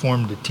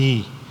transformed to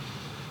tea.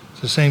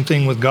 It's the same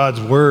thing with God's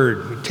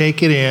word. We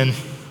take it in,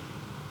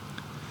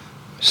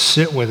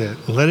 sit with it,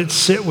 let it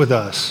sit with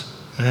us.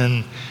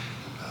 And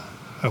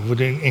I would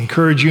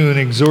encourage you and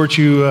exhort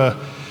you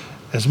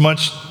as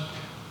much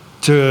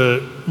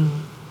to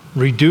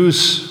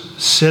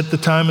set the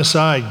time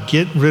aside,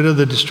 get rid of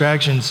the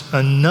distractions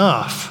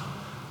enough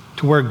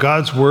to where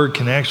God's word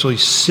can actually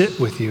sit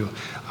with you.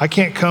 I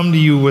can't come to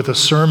you with a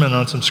sermon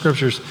on some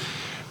scriptures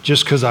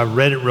just because I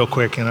read it real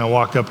quick and I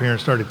walked up here and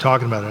started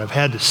talking about it. I've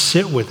had to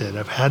sit with it.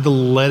 I've had to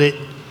let it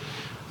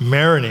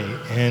marinate,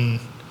 and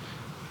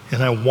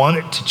I want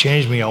it to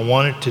change me. I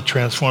want it to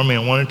transform me.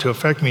 I want it to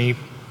affect me,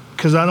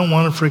 because I don't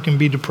want to freaking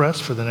be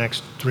depressed for the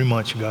next 3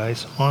 months, you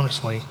guys,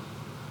 honestly.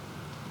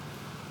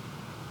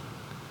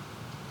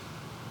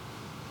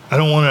 I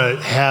don't want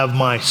to have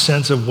my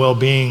sense of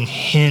well-being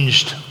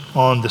hinged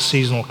on the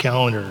seasonal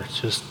calendar. It's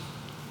just,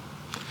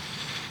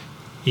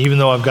 even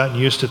though I've gotten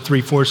used to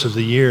 3/4 of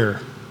the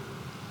year,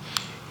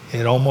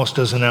 it almost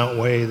doesn't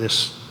outweigh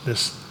these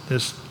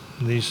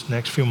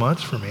next few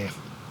months for me.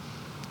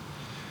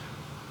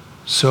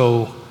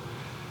 So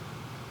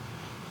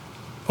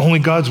only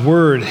God's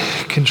word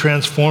can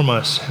transform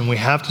us, and we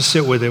have to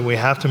sit with it. We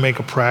have to make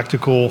a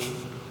practical,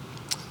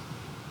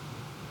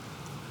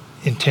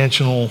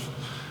 intentional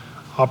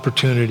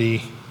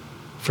opportunity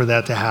for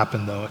that to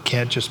happen, though. It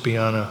can't just be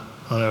on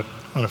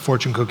a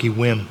fortune cookie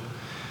whim.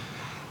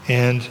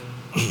 And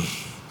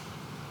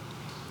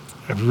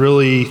I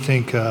really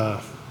think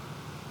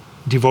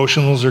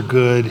devotionals are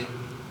good.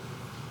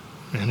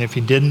 And if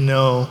you didn't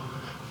know,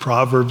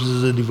 Proverbs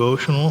is a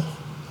devotional,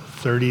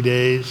 30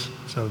 days.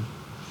 So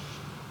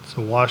it's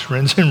a wash,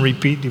 rinse, and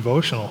repeat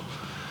devotional.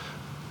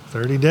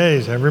 30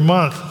 days every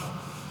month.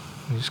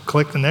 You just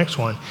click the next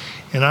one.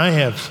 And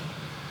I've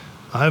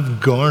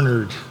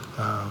garnered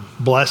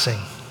blessing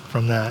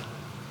from that.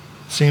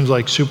 It seems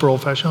like super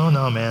old-fashioned. Oh,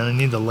 no, man, I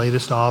need the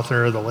latest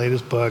author, the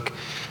latest book.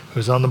 It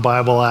was on the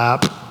Bible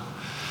app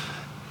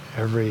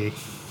every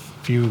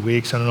few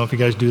weeks. I don't know if you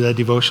guys do that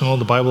devotional,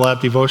 the Bible app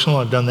devotional.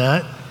 I've done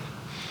that.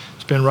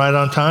 It's been right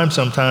on time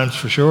sometimes,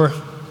 for sure,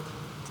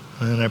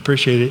 and I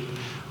appreciate it.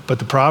 But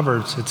the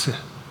Proverbs, it's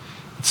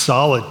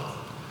solid.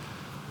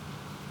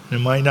 It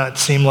might not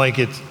seem like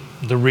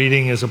the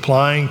reading is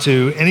applying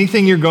to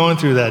anything you're going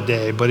through that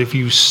day, but if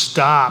you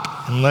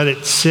stop and let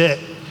it sit,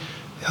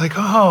 you're like,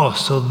 oh,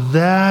 so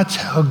that's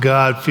how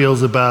God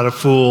feels about a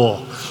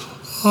fool.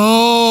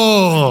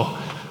 Oh,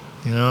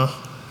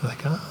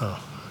 like, oh,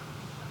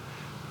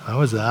 How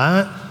was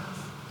that?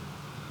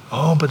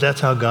 Oh, but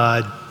that's how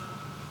God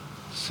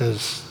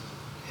says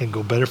it'd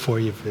go better for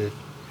you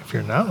if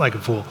you're not like a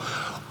fool.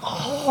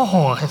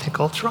 Oh, I think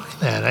I'll try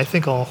that. I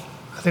think I'll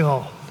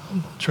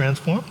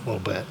transform a little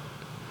bit.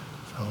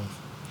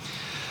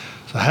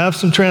 So have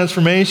some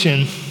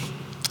transformation.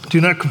 Do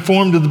not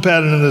conform to the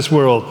pattern of this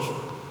world.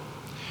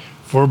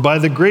 For by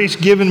the grace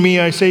given me,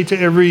 I say to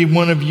every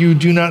one of you,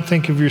 do not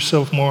think of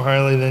yourself more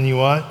highly than you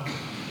ought,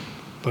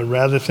 but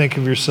rather think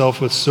of yourself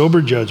with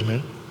sober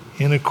judgment,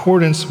 in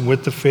accordance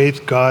with the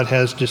faith God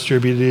has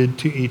distributed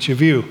to each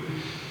of you.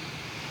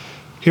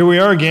 Here we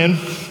are again,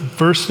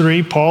 verse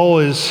 3. Paul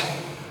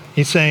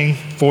he's saying,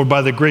 for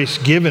by the grace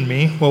given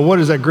me. Well, what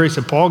is that grace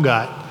that Paul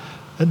got?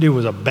 That dude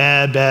was a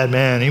bad, bad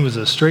man. He was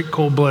a straight,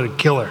 cold-blooded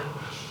killer.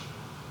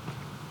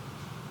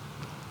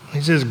 He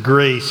says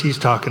grace, he's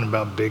talking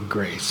about big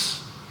grace.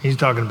 He's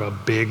talking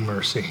about big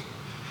mercy.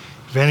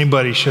 If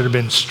anybody should have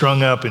been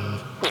strung up and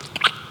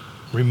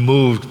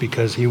removed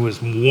because he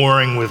was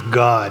warring with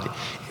God,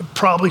 it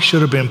probably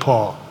should have been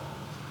Paul.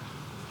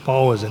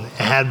 Paul was an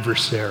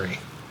adversary.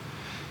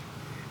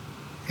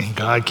 And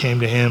God came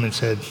to him and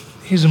said,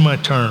 these are my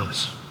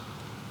terms.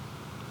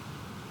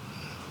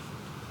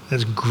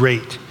 That's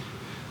great.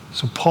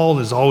 So Paul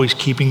is always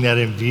keeping that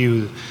in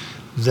view,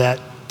 that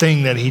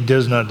thing that he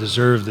does not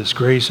deserve, this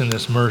grace and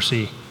this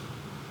mercy.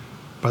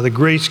 By the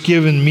grace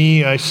given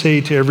me, I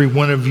say to every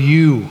one of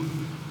you,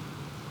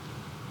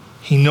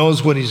 he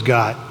knows what he's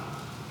got.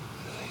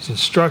 He's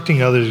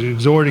instructing others,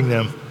 exhorting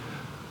them,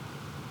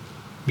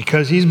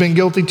 because he's been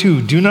guilty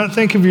too. Do not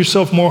think of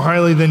yourself more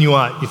highly than you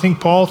ought. You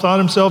think Paul thought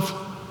himself?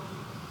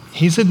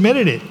 He's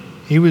admitted it.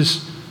 He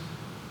was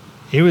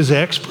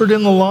expert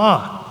in the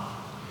law.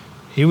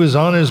 He was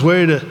on his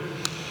way to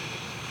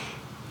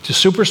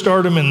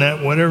superstardom in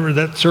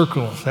that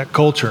circle, that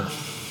culture.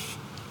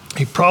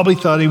 He probably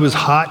thought he was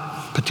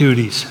hot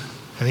patooties,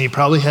 and he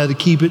probably had to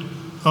keep it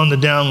on the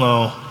down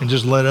low and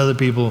just let other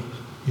people,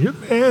 you're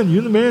the man,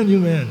 you're the man, you're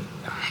the man.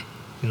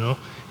 You know,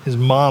 his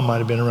mom might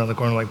have been around the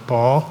corner like,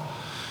 Paul,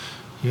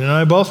 you and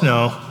I both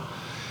know,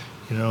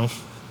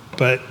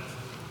 but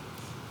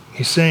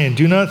he's saying,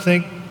 do not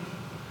think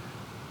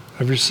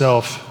of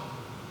yourself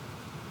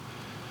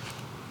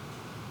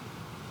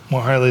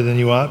more highly than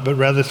you ought, but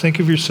rather think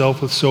of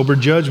yourself with sober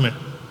judgment.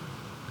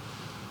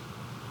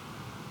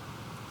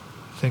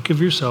 Think of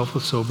yourself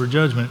with sober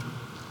judgment.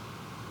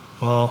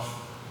 Well,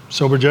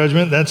 sober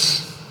judgment,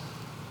 that's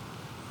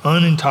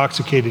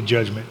unintoxicated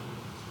judgment,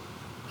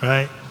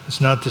 right?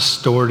 It's not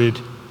distorted.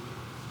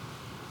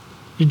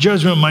 Your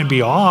judgment might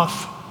be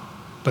off,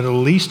 but at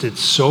least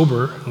it's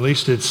sober. At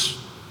least there's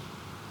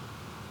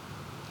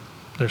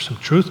some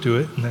truth to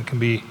it, and that can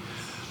be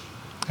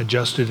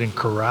adjusted and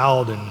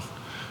corralled and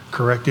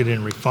corrected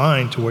and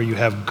refined to where you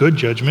have good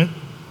judgment,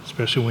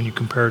 especially when you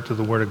compare it to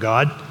the Word of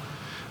God.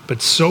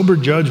 But sober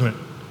judgment,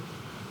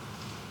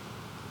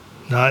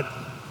 not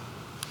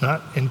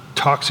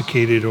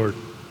intoxicated or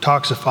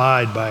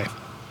toxified by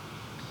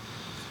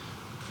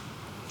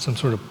some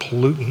sort of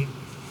pollutant.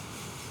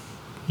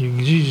 You're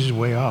just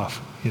way off,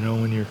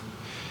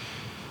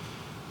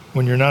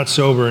 when you're not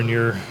sober and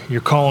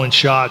you're calling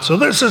shots. So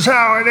this is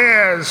how it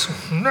is,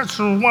 and this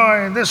is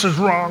why this is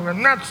wrong,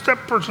 and that's that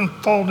person's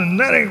fault, and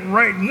that ain't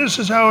right, and this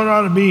is how it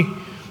ought to be.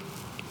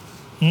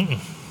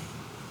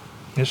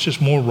 It's just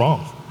more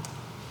wrong.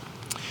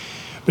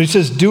 But he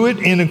says, do it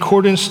in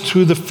accordance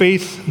to the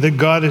faith that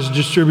God has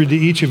distributed to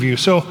each of you.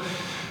 So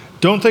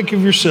don't think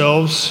of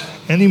yourselves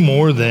any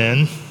more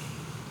than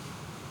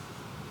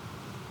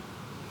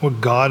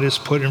what God has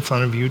put in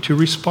front of you to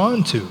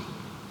respond to.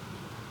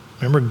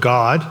 Remember,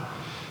 God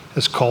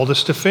has called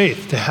us to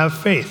faith, to have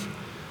faith.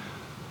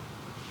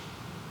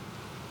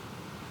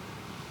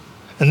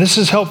 And this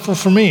is helpful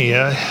for me.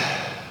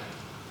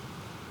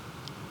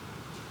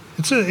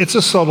 It's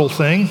a subtle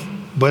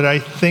thing, but I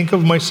think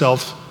of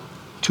myself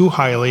too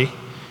highly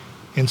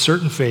in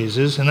certain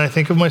phases, and I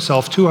think of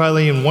myself too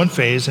highly in one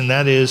phase, and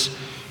that is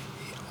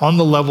on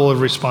the level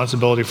of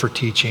responsibility for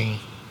teaching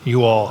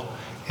you all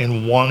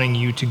and wanting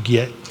you to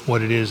get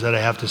what it is that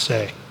I have to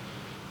say.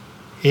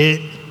 It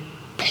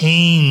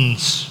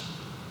pains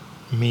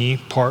me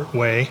part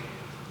way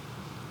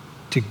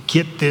to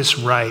get this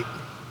right.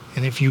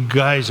 And if you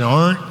guys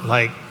aren't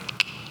like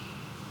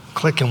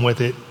clicking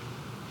with it,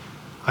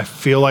 I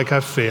feel like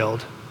I've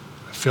failed.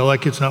 I feel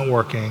like it's not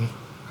working.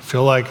 I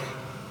feel like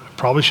I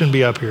probably shouldn't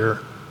be up here.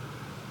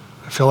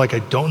 I feel like I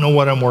don't know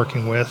what I'm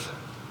working with.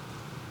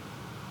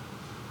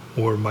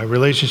 Or my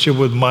relationship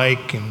with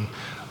Mike and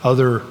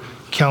other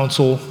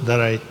counsel that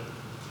I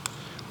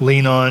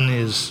lean on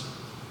is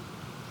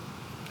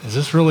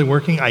this really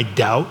working? I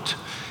doubt.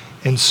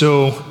 And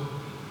so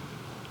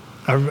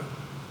in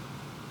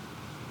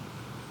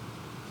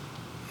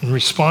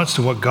response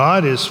to what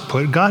God has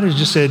put, God has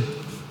just said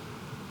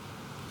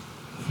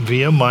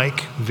via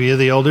Mike, via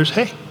the elders,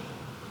 hey, do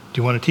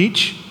you want to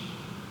teach?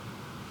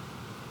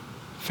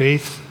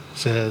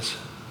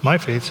 My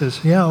faith says,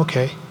 yeah,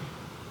 okay.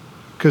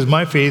 Because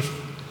my faith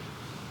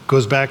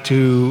goes back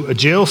to a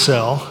jail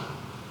cell.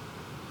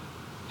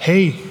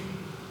 Hey,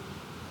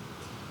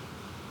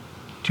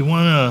 Do you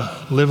want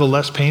to live a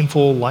less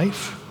painful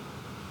life?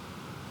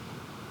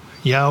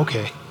 Yeah,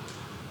 okay.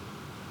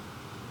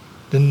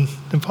 Then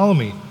follow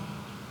me.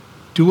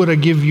 Do what I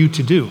give you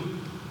to do.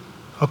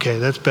 Okay,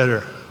 that's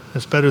better.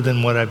 That's better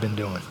than what I've been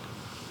doing.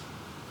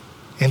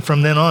 And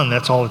from then on,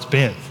 that's all it's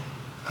been.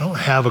 I don't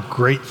have a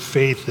great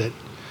faith that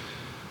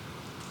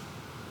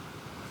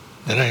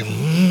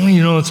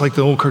it's like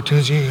the old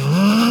cartoons.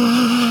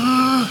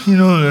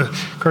 The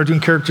cartoon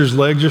character's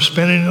legs are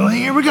spinning. Like,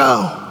 here we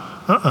go.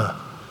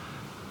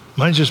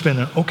 Mine's just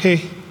been,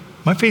 okay.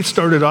 My faith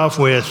started off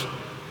with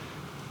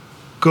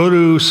go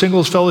to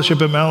singles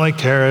fellowship at Mount Lake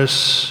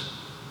Terrace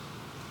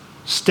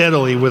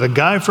steadily with a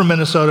guy from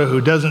Minnesota who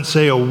doesn't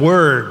say a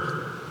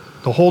word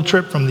the whole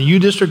trip from the U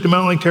District to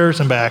Mount Lake Terrace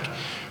and back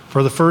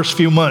for the first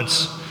few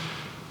months,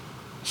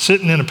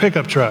 sitting in a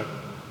pickup truck.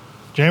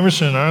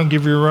 Jamerson, I'll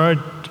give you a ride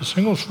to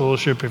singles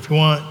fellowship if you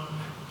want.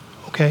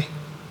 Okay,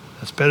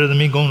 that's better than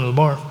me going to the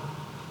bar.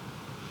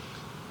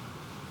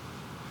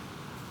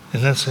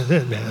 And that's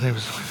it, man. It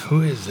was like,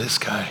 who is this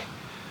guy?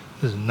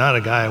 This is not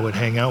a guy I would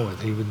hang out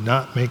with. He would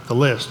not make the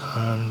list.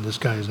 This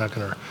guy is not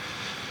going to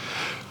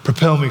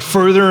propel me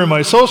further in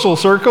my social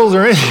circles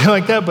or anything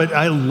like that, but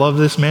I love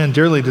this man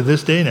dearly to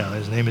this day now.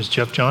 His name is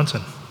Jeff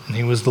Johnson, and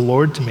he was the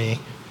Lord to me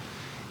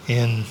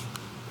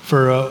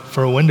for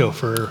a window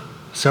for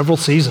several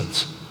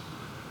seasons.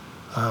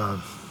 My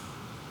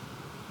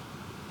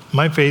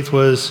faith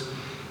was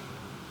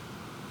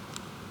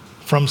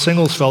from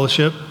singles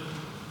fellowship.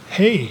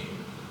 Hey,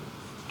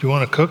 do you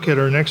want to cook at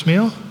our next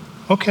meal?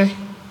 Okay,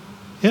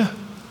 yeah.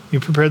 You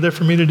prepared that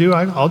for me to do?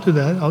 I'll do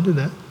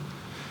that.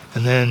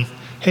 And then,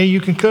 hey, you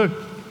can cook.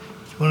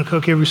 You want to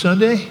cook every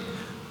Sunday?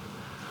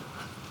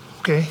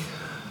 Okay,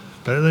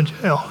 better than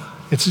jail.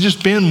 It's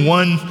just been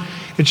one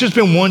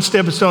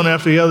stepping stone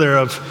after the other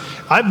of,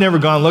 I've never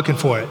gone looking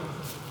for it.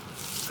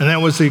 And that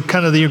was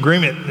the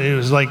agreement. It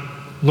was like,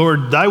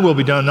 Lord, thy will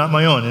be done, not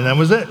my own. And that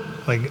was it.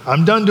 Like,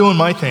 I'm done doing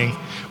my thing.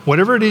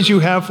 Whatever it is you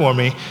have for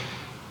me,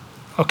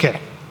 okay,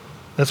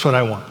 that's what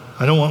I want.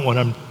 I don't want what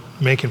I'm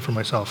making for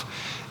myself.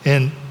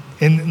 And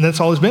that's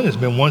all it's been. It's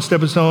been one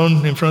stepping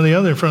stone in front of the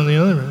other,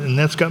 and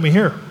that's got me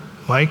here.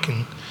 Mike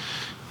and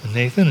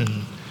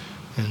Nathan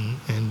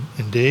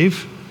and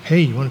Dave.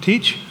 Hey, you want to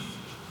teach?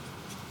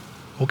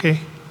 Okay.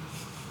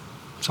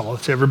 That's all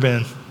it's ever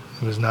been.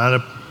 It was not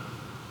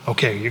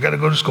okay, you got to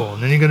go to school,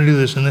 and then you're going to do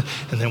this, and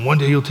then one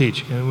day you'll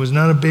teach. It was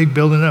not a big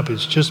building up.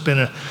 It's just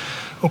been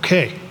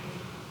okay.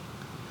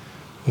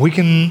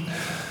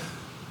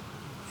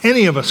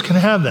 Any of us can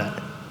have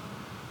that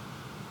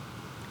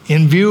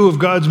in view of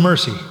God's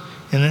mercy.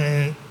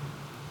 And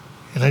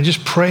I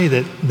just pray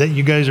that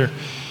you guys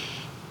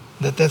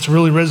that's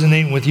really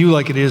resonating with you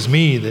like it is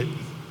me, that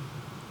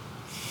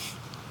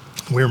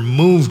we're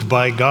moved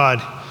by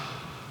God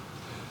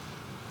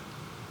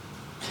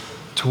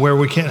to where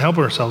we can't help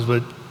ourselves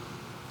but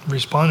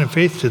respond in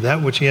faith to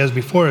that which he has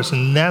before us.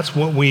 And that's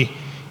what we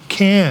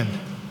can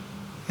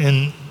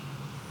and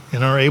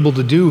are able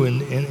to do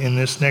in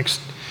this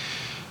next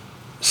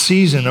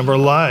season of our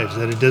lives,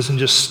 that it doesn't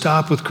just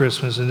stop with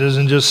Christmas. It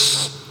doesn't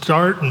just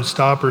start and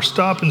stop or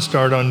stop and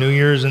start on New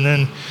Year's and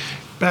then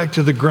back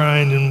to the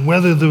grind and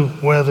weather the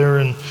weather.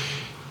 And,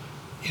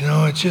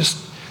 it's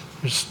just,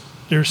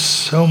 there's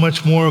so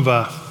much more of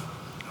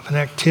an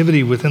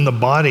activity within the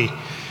body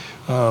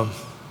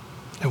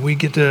that we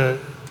get to,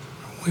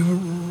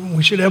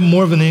 we should have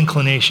more of an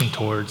inclination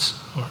towards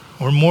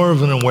or more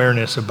of an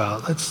awareness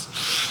about.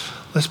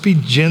 Let's be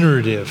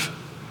generative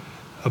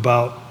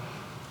about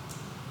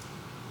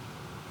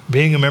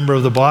being a member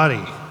of the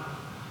body.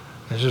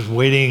 It's just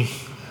waiting,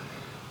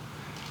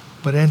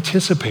 but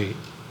anticipate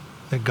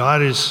that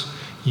God is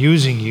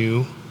using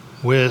you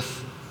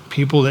with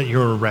people that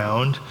you're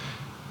around,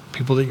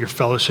 people that you're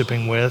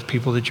fellowshipping with,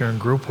 people that you're in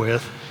group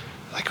with.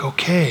 Like,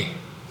 okay,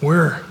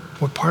 we're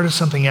part of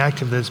something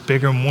active that's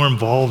bigger and more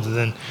involved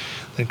than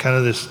kind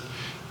of this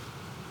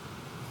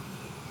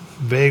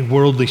vague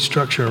worldly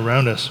structure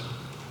around us.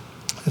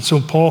 And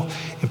so Paul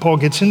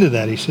gets into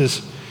that. He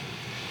says,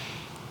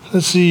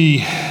 let's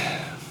see,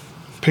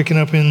 picking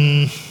up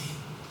in,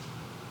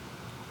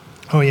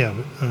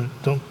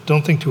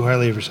 don't think too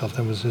highly of yourself.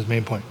 That was his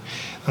main point.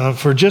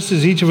 For just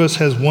as each of us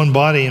has one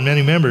body and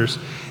many members,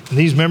 and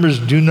these members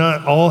do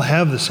not all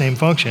have the same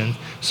function,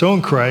 so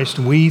in Christ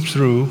we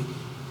through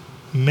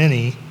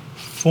many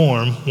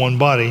form one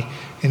body,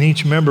 and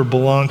each member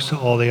belongs to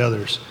all the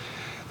others.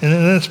 And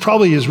that's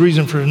probably his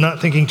reason for not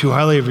thinking too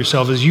highly of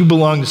yourself, is you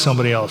belong to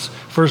somebody else.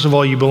 First of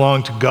all, you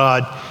belong to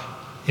God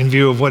in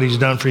view of what he's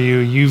done for you.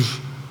 You've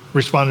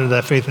responded to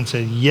that faith and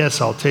said, yes,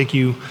 I'll take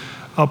you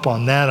up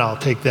on that. I'll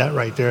take that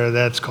right there.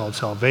 That's called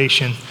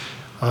salvation.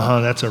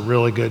 That's a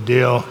really good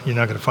deal. You're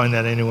not going to find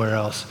that anywhere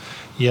else.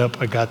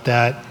 Yep, I got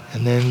that.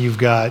 And then you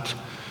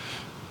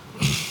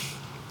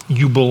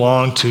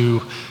belong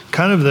to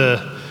kind of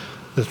the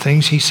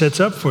things he sets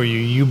up for you.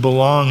 You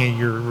belong in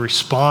your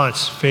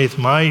response. Faith,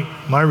 my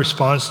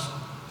response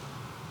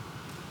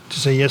to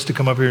say yes to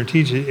come up here and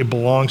teach, it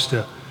belongs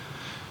to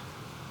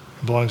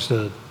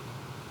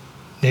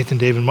Nathan,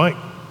 Dave, and Mike.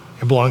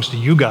 It belongs to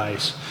you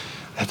guys.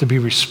 have to be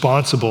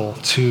responsible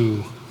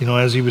to,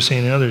 as he was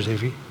saying to others,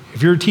 if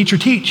you're a teacher,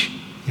 teach.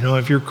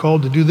 If you're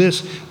called to do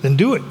this, then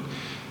do it.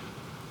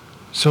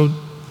 So,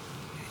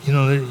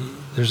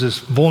 there's this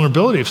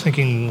vulnerability of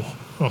thinking,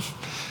 well,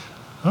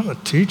 I'm a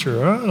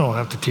teacher. I don't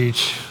have to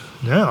teach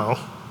now.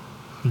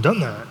 I've done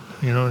that.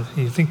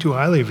 You think too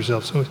highly of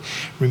yourself. So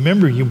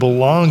remember, you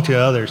belong to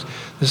others.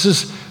 This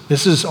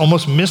is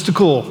almost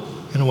mystical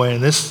in a way,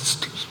 and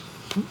this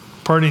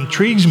part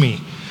intrigues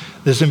me.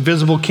 This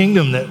invisible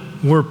kingdom that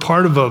we're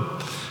part of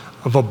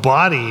a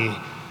body.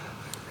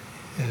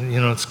 And,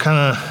 it's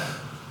kind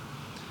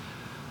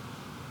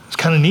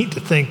of neat to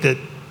think that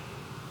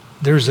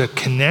there's a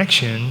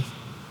connection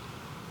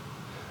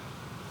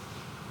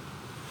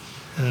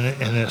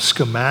and a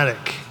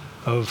schematic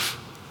of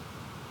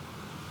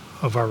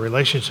our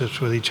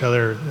relationships with each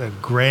other, a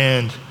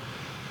grand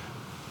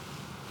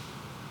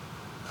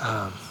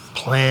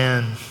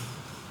plan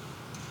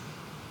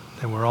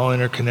that we're all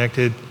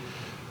interconnected.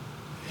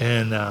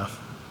 And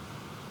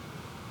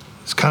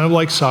it's kind of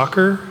like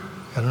soccer.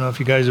 I don't know if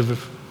you guys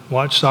have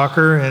watched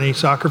soccer. Any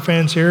soccer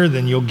fans here?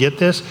 Then you'll get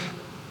this.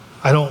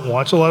 I don't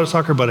watch a lot of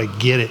soccer, but I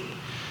get it.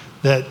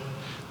 That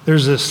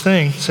there's this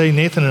thing, say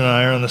Nathan and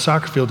I are on the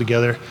soccer field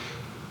together.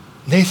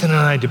 Nathan and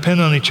I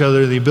depend on each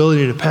other, the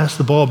ability to pass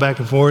the ball back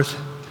and forth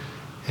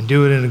and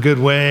do it in a good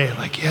way.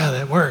 Like, yeah,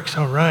 that works.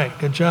 All right,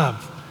 good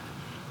job.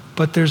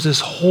 But there's this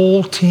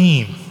whole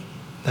team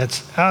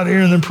that's out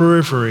here in the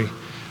periphery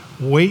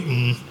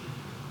waiting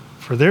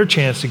for their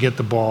chance to get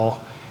the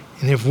ball.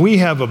 And if we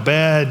have a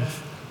bad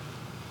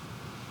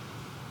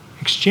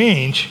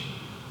exchange,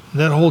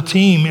 that whole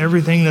team,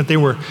 everything that they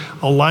were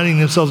aligning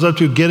themselves up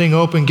to, getting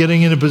open,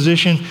 getting into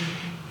position,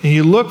 and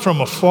you look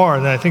from afar,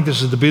 and I think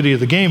this is the beauty of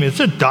the game,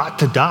 it's a dot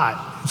to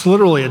dot. It's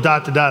literally a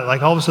dot to dot.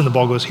 Like all of a sudden the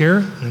ball goes here,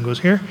 and then goes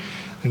here,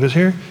 and goes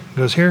here, and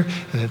goes here,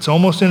 and it's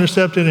almost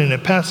intercepted, and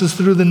it passes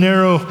through the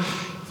narrow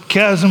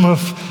chasm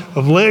of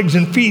legs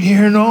and feet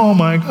here, and oh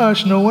my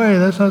gosh, no way,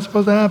 that's not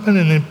supposed to happen,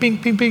 and then ping,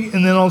 ping, ping,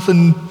 and then all of a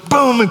sudden,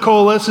 boom, it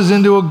coalesces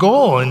into a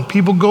goal, and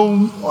people go,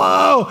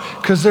 whoa,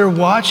 because they're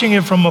watching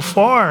it from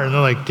afar, and they're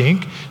like,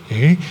 dink,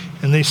 dink,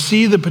 and they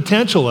see the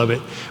potential of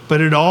it, but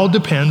it all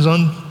depends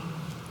on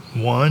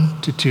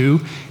 1 to 2,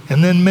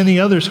 and then many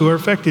others who are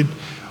affected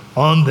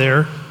on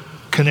their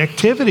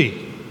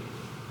connectivity.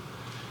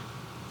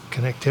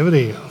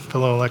 Connectivity,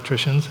 fellow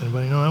electricians,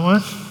 anybody know that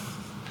one?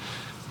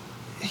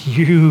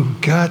 You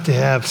got to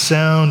have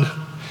sound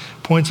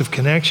points of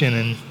connection,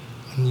 and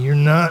you're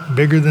not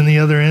bigger than the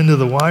other end of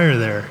the wire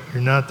there.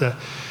 You're not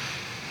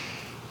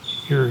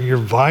you're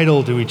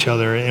vital to each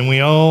other, and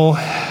we're all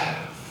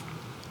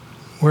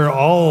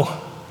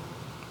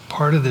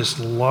part of this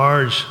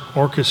large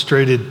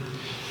orchestrated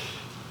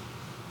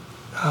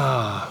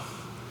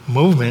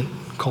movement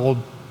called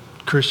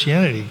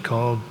Christianity,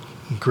 called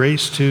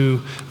grace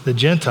to the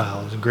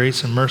Gentiles,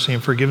 grace and mercy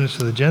and forgiveness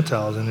to the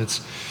Gentiles, and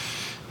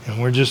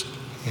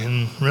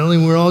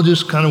we're all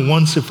just kind of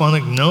one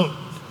symphonic note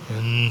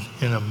in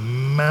a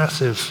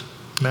massive,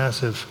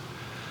 massive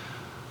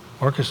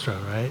orchestra,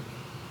 right?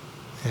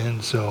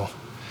 And so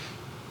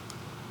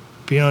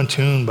be on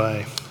tune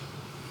by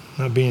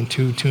not being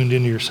too tuned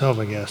into yourself,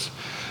 I guess.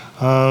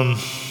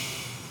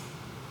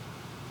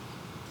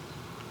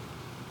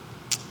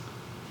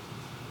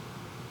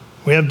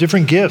 We have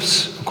different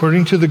gifts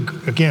according to the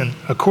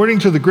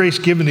grace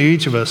given to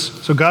each of us.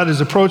 So God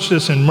has approached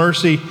us in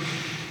mercy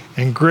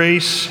and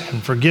grace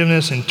and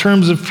forgiveness in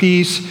terms of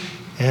peace,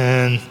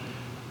 and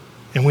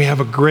we have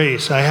a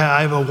grace. I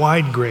have a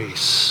wide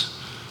grace.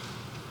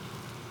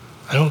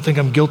 I don't think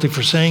I'm guilty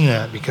for saying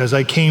that, because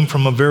I came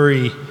from a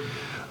very,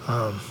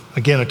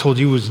 again, I told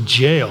you it was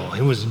jail.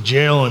 It was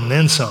jail and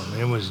then some.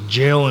 It was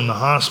jail in the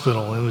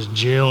hospital. It was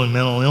jail and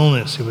mental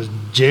illness. It was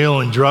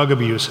jail and drug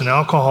abuse and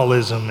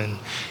alcoholism and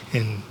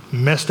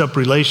messed up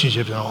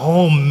relationships and a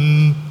whole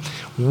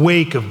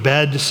wake of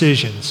bad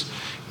decisions.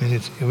 And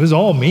it was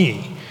all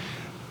me.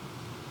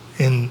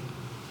 And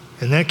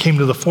that came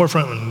to the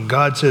forefront when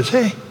God says,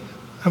 hey,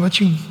 how about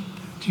you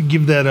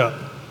give that up?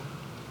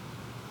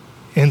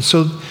 And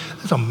so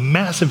that's a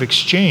massive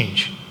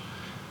exchange.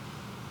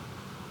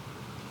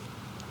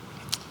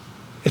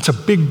 It's a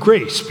big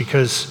grace,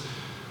 because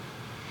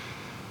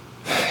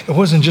it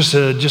wasn't just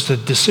a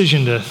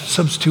decision to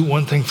substitute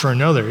one thing for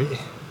another.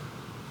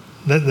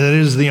 That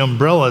is the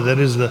umbrella, that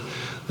is the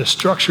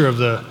structure of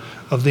the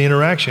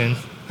interaction,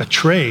 a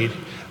trade,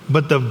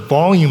 but the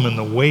volume and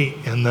the weight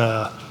and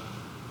the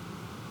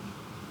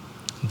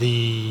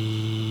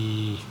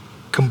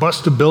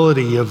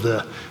combustibility of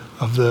the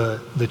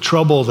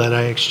trouble that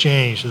I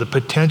exchanged, the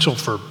potential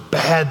for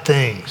bad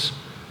things,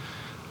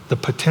 the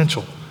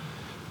potential,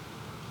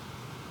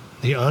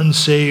 the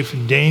unsafe,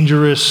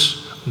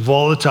 dangerous,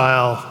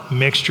 volatile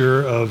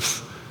mixture of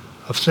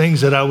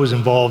things that I was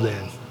involved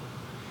in,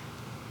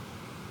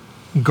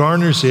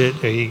 garners it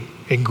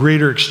a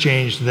greater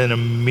exchange than a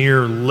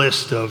mere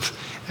list of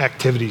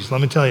activities.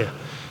 Let me tell you,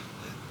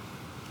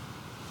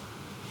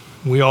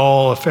 we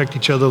all affect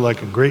each other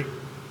like a great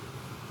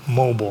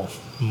mobile,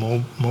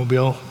 you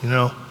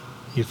know.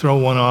 You throw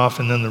one off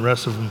and then the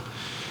rest of them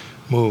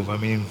move. I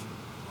mean,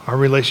 our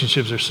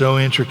relationships are so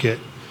intricate,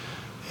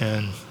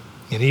 and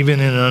even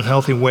in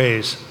unhealthy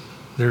ways,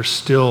 there's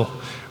still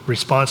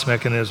response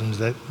mechanisms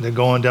that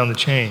go on down the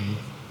chain.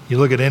 You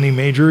look at any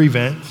major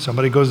event,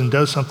 somebody goes and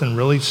does something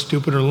really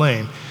stupid or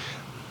lame,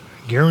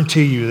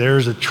 guarantee you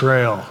there's a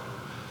trail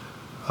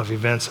of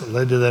events that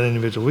led to that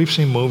individual. We've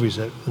seen movies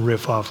that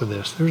riff off of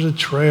this. There's a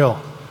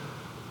trail,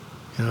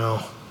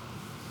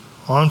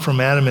 on from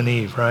Adam and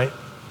Eve, right?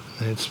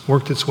 And it's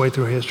worked its way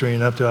through history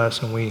and up to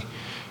us, and we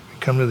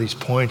come to these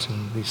points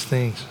and these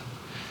things.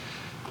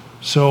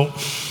 So,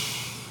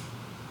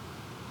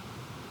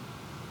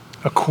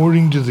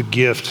 according to the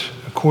gift,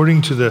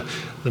 according to the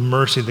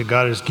mercy that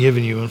God has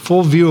given you, in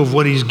full view of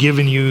what He's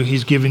given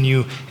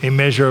you a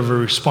measure of a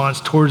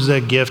response towards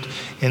that gift,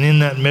 and in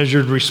that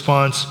measured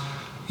response,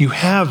 you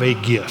have a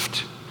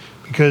gift,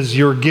 because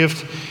your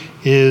gift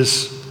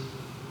is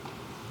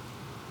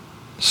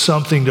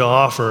something to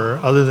offer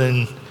other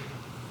than,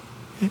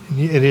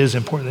 it is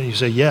important that you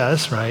say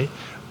yes, right?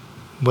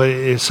 But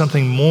it's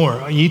something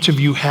more. Each of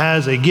you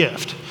has a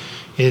gift.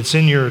 It's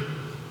in your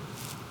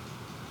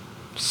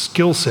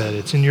skill set.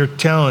 It's in your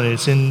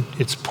talent.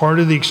 It's part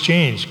of the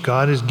exchange.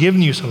 God has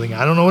given you something.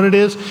 I don't know what it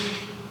is.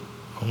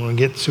 I'm going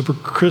to get super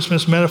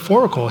Christmas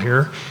metaphorical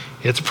here.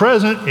 It's a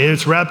present.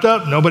 It's wrapped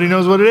up. Nobody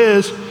knows what it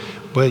is.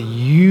 But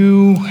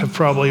you have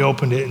probably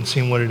opened it and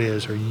seen what it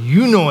is, or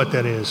you know what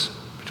that is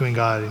between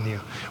God and you.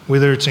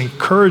 Whether it's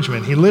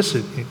encouragement, He lists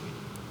it.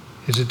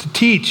 Is it to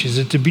teach? Is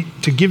it to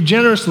give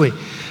generously?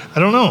 I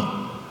don't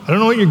know. I don't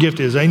know what your gift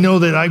is. I know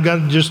that I've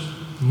got just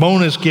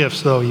bonus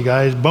gifts, though, you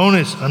guys.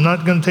 Bonus. I'm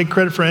not going to take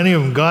credit for any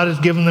of them. God has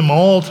given them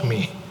all to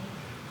me.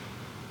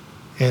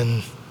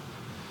 And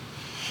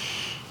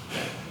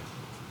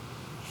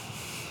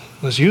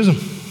let's use them.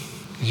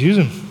 Let's use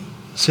them.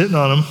 Sitting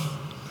on them,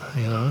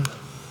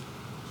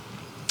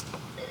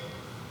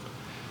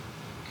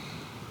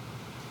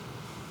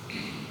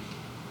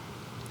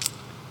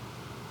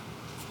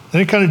 Then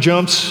it kind of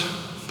jumps.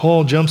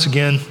 Paul jumps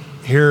again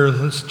here.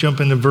 Let's jump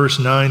into verse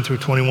 9 through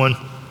 21.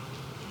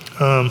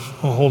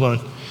 Hold on.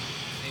 Hey,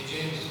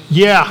 James.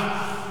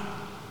 Yeah.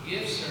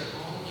 Gifts are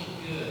only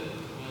good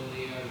when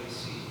they are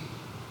received.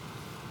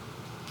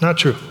 Not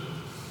true.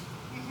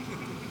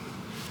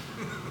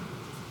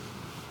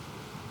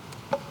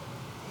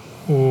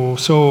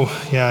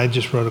 I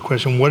just wrote a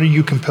question. What are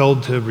you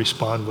compelled to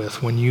respond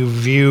with when you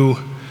view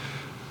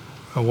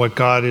what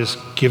God has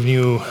given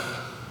you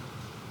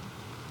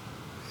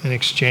in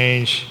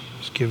exchange?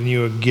 He's given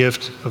you a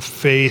gift of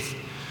faith.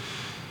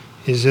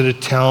 Is it a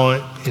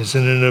talent? Is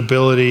it an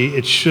ability?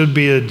 It should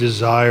be a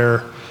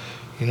desire,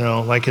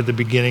 like at the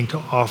beginning, to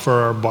offer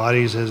our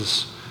bodies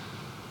as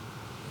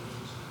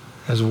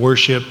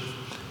worship.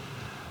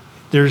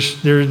 There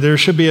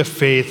should be a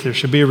faith. There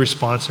should be a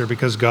response there,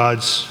 because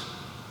God's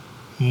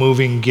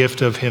moving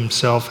gift of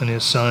Himself and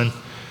His Son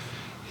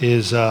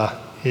is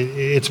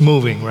it's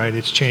moving, right?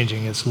 It's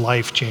changing. It's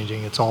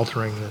life-changing. It's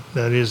altering.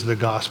 That is the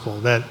gospel.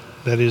 That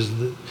is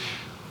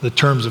the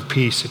terms of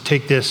peace.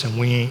 Take this, and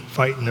we ain't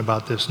fighting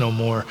about this no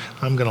more.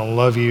 I'm going to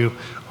love you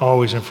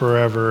always and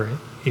forever,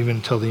 even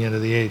until the end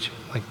of the age.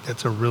 Like,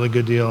 that's a really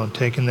good deal. I'm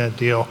taking that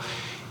deal,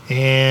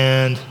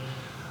 and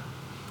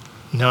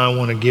now I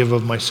want to give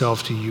of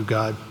myself to you,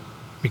 God,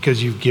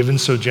 because you've given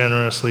so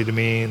generously to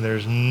me, and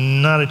there's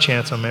not a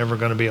chance I'm ever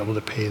going to be able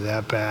to pay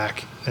that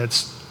back.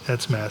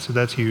 That's massive.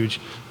 That's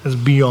huge. That's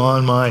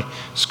beyond my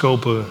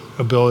scope of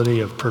ability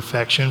of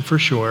perfection, for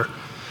sure.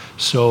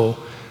 So,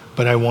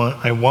 but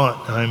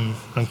I'm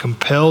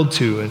compelled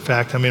to. In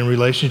fact, I'm in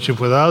relationship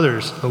with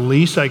others. The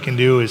least I can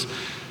do is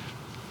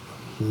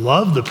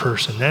love the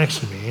person next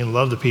to me and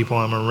love the people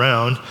I'm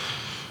around.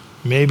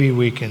 Maybe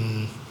we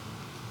can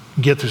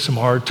get through some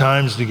hard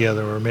times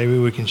together, or maybe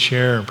we can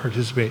share and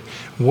participate.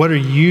 What are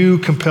you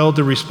compelled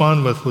to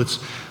respond with?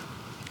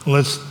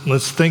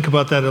 Let's think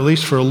about that at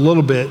least for a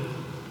little bit.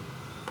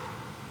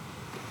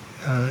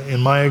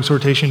 And my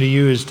exhortation to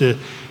you is to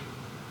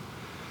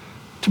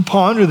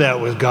ponder that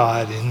with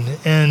God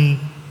and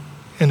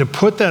to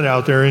put that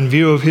out there in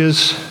view of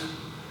His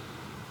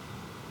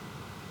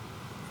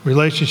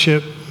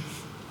relationship.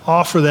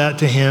 Offer that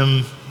to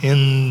Him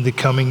in the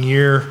coming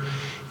year,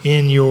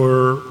 in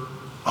your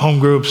home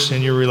groups,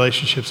 in your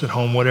relationships at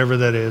home, whatever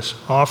that is.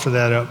 Offer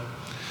that up.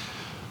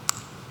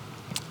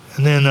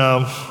 And then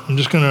I'm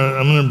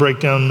going to break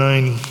down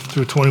 9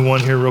 through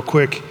 21 here real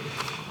quick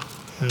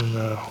and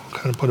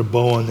kind of put a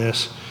bow on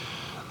this.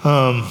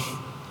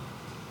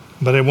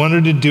 But I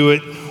wanted to do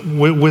it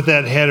with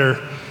that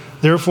header.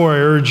 Therefore, I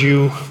urge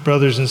you,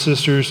 brothers and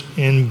sisters,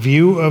 in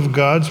view of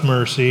God's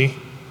mercy,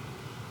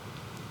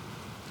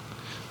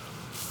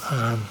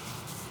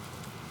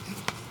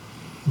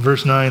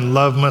 verse 9,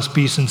 love must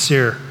be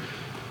sincere.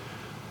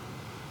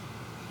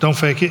 Don't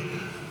fake it.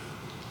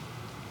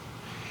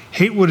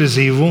 Hate what is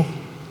evil.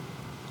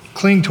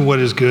 Cling to what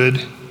is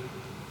good.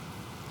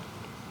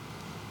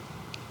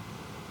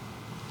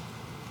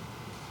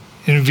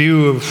 In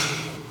view of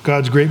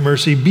God's great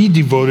mercy, be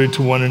devoted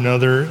to one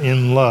another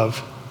in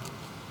love.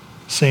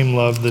 same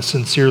love, the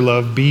sincere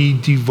love. Be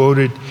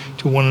devoted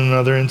to one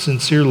another in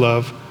sincere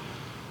love.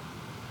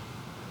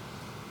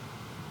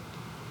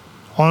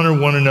 Honor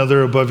one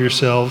another above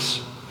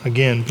yourselves.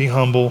 Again, be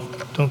humble.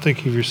 Don't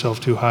think of yourself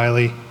too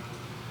highly.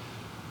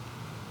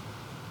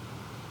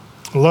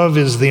 Love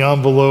is the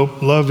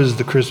envelope. Love is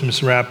the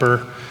Christmas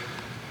wrapper.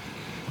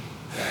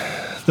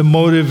 The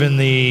motive and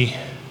the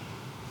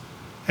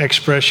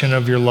expression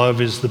of your love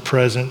is the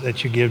present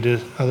that you give to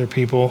other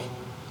people.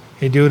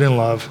 You do it in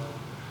love.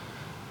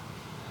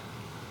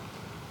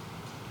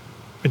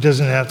 It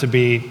doesn't have to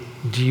be,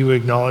 do you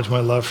acknowledge my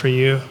love for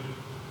you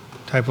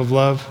type of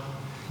love.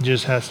 It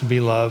just has to be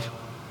love.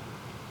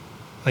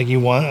 Like you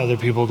want other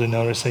people to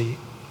notice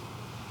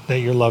that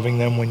you're loving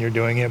them when you're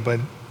doing it, but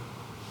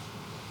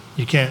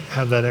you can't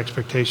have that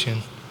expectation.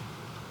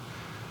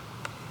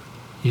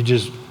 You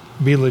just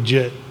be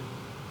legit,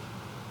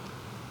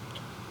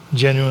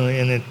 genuinely,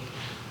 and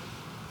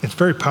it's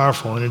very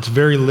powerful and it's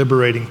very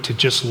liberating to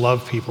just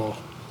love people,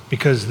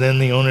 because then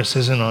the onus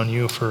isn't on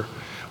you for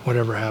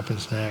whatever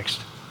happens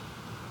next.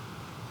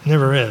 It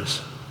never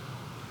is.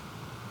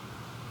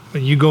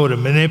 But you go to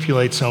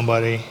manipulate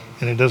somebody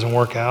and it doesn't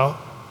work out,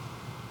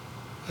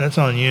 that's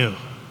on you.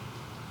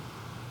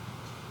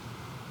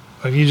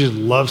 If you just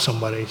love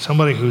somebody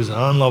who's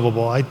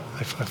unlovable, I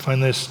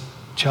find this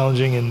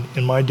challenging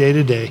in my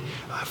day-to-day.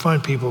 I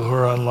find people who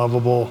are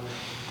unlovable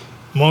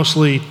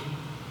mostly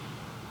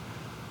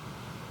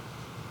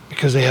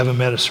because they haven't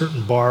met a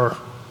certain bar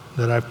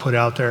that I've put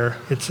out there.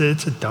 It's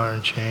a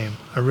darn shame.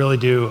 I really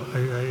do.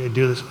 I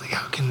do this, like,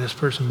 how can this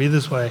person be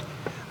this way?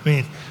 I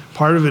mean,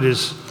 part of it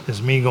is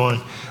me going,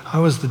 I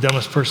was the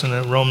dumbest person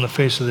that roamed the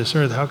face of this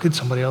earth. How could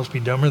somebody else be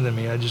dumber than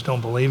me? I just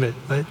don't believe it.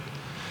 But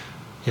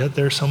yet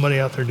there's somebody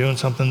out there doing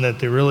something that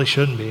they really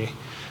shouldn't be.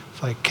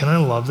 It's like, can I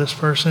love this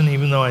person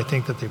even though I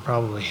think that they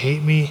probably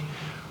hate me,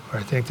 or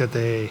I think that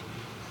they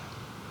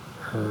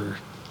are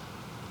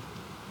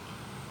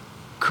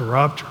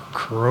corrupt or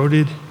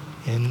corroded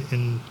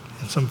in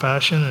some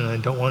fashion, and I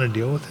don't want to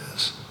deal with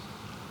this?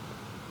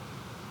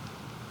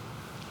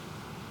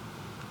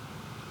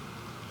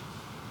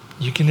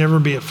 You can never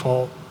be at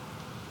fault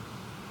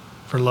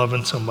for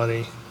loving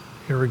somebody,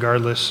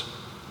 irregardless.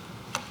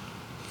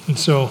 And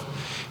so,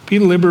 be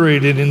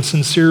liberated in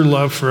sincere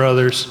love for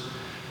others.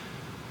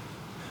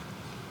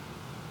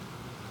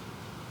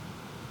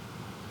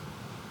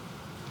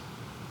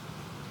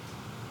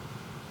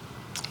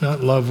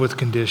 Not love with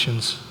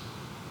conditions.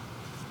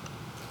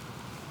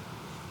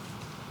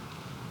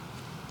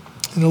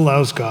 It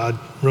allows God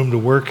room to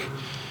work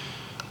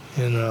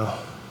and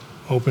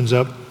opens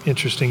up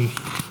interesting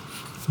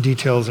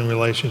details in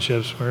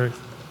relationships where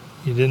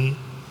you didn't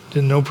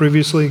know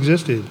previously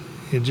existed.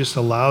 It just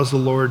allows the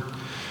Lord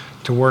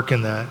to work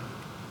in that.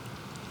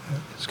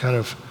 It's kind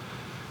of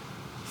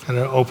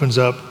opens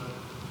up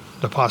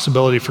the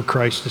possibility for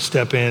Christ to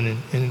step in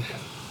and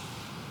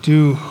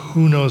do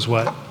who knows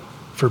what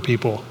for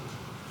people,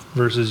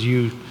 versus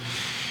you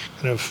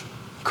kind of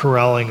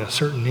corralling a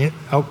certain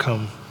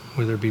outcome,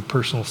 whether it be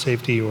personal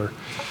safety or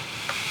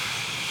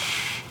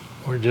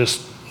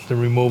just the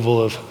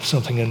removal of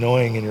something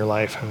annoying in your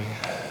life.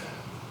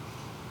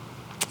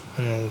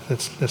 I mean,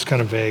 that's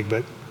kind of vague,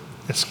 but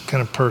it's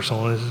kind of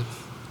personal.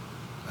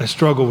 I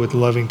struggle with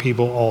loving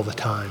people all the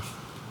time,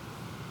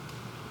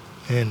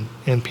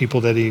 and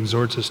people that he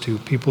exhorts us to,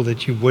 people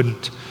that you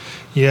wouldn't.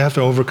 You have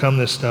to overcome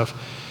this stuff.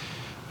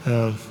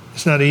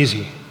 It's not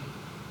easy.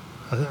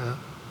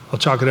 I'll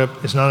chalk it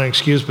up. It's not an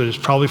excuse, but it's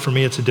probably, for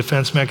me, it's a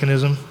defense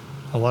mechanism.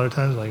 A lot of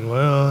times, like,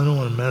 well, I don't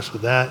want to mess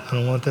with that. I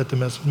don't want that to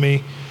mess with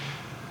me.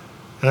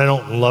 And I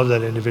don't love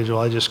that individual.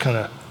 I just kind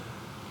of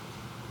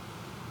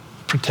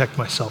protect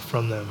myself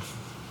from them.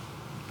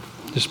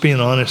 Just being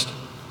honest.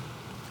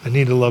 I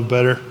need to love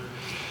better.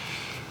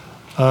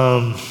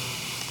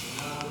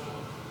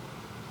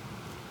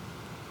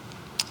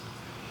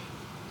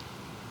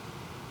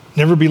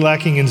 Never be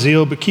lacking in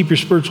zeal, but keep your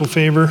spiritual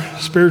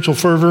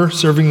fervor,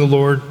 serving the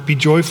Lord. Be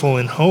joyful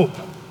in hope,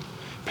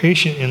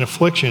 patient in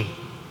affliction,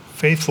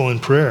 faithful in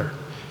prayer.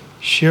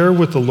 Share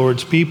with the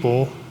Lord's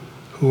people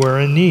who are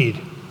in need.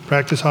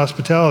 Practice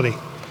hospitality.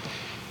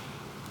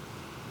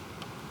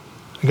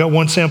 I got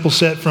one sample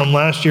set from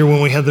last year when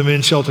we had the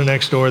men's shelter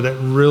next door that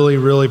really,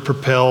 really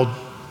propelled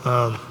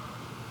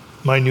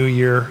my new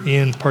year.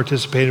 Ian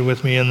participated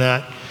with me in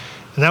that,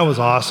 and that was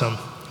awesome.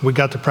 We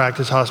got to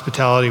practice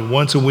hospitality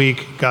once a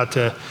week, got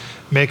to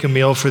make a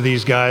meal for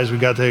these guys. We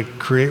got to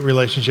create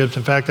relationships.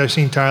 In fact, I've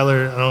seen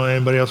Tyler. I don't know if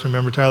anybody else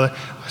remember Tyler.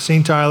 I've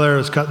seen Tyler. I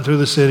was cutting through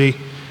the city.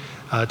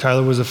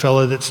 Tyler was a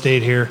fellow that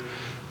stayed here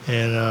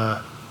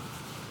and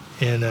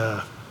kind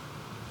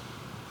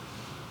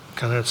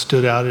of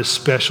stood out as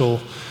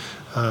special,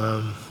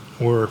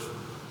 or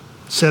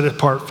set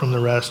apart from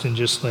the rest. And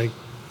just like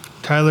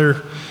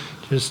Tyler,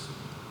 just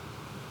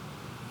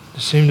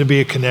there seemed to be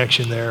a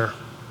connection there,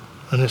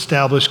 an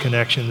established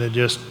connection that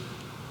just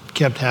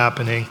kept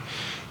happening.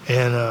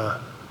 And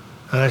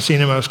I seen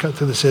him. I was cutting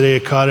through the city. I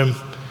caught him,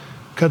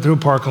 cut through a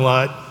parking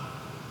lot,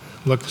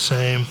 looked the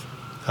same,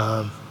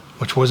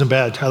 which wasn't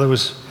bad. Tyler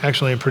was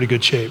actually in pretty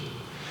good shape.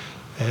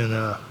 And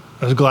I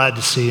was glad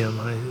to see him.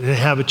 I didn't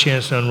have a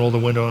chance to unroll the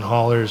window and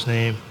holler his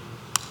name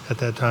at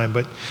that time.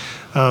 But,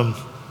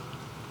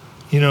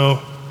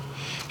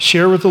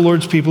 share with the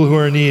Lord's people who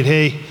are in need.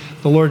 Hey,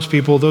 the Lord's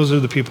people, those are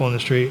the people on the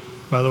street,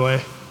 by the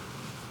way.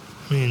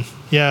 I mean,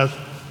 yeah,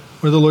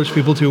 we're the Lord's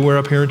people too. We're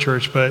up here in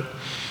church, but,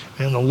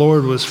 man, the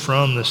Lord was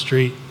from the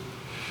street.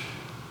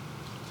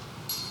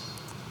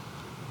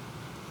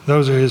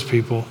 Those are his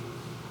people.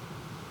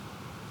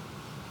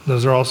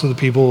 Those are also the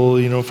people,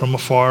 from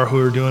afar who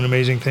are doing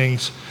amazing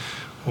things,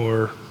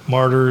 or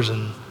martyrs,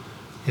 and,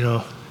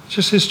 it's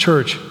just his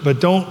church. But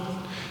don't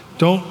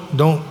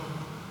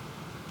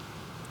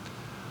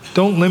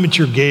limit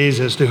your gaze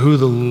as to who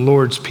the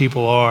Lord's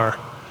people are.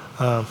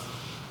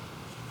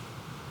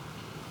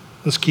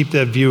 Let's keep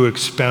that view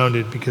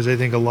expounded, because I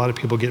think a lot of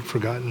people get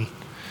forgotten.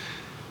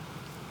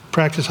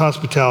 Practice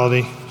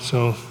hospitality.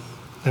 So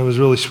that was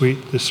really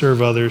sweet, to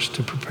serve others,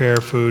 to prepare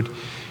food.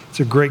 It's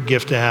a great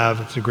gift to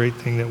have. It's a great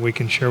thing that we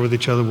can share with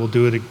each other. We'll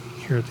do it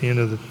here at the end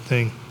of the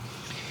thing.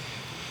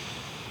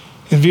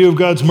 In view of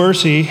God's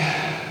mercy,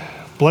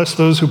 bless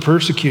those who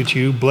persecute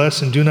you.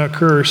 Bless and do not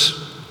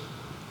curse.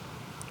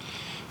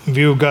 In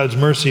view of God's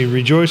mercy,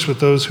 rejoice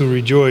with those who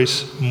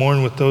rejoice.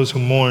 Mourn with those who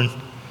mourn.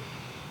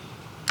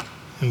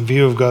 In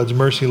view of God's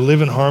mercy,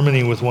 live in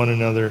harmony with one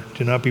another.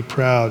 Do not be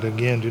proud.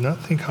 Again, do not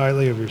think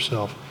highly of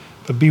yourself,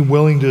 but be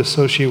willing to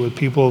associate with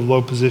people of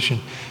low position.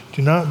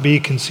 Do not be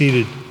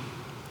conceited.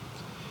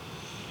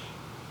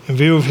 In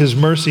view of his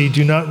mercy,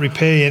 do not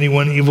repay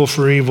anyone evil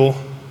for evil.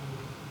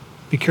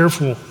 Be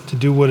careful to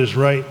do what is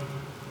right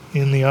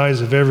in the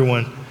eyes of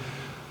everyone.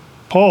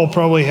 Paul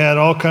probably had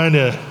all kind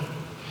of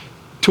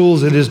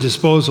tools at his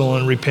disposal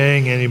in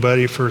repaying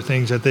anybody for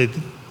things that they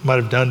might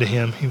have done to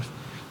him.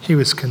 He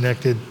was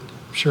connected.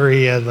 I'm sure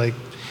he had I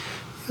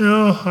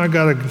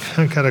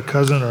got a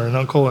cousin or an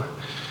uncle, or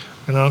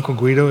an Uncle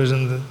Guido,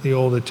 isn't the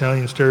old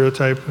Italian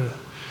stereotype,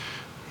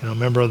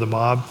 member of the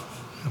mob.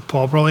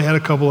 Paul probably had a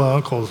couple of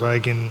uncles,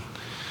 in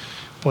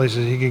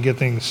places he could get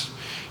things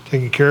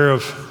taken care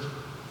of.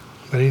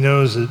 But he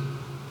knows that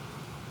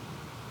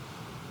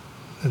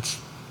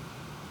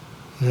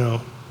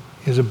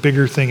there's a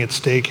bigger thing at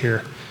stake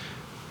here.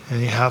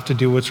 And you have to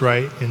do what's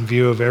right in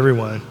view of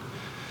everyone,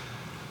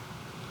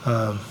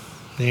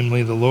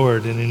 namely the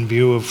Lord, and in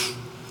view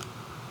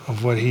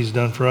of what he's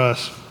done for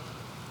us.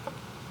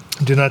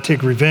 Do not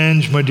take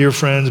revenge, my dear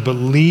friends, but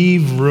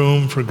leave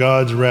room for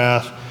God's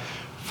wrath.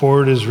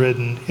 For it is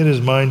written, it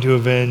is mine to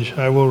avenge,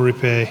 I will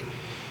repay,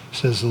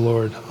 says the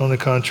Lord. On the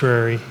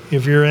contrary,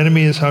 if your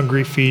enemy is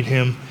hungry, feed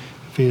him.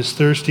 If he is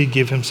thirsty,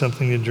 give him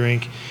something to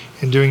drink.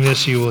 In doing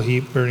this, you will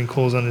heap burning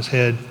coals on his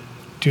head.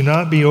 Do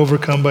not be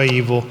overcome by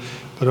evil,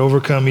 but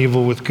overcome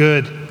evil with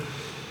good.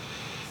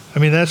 I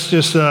mean, that's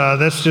just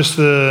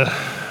the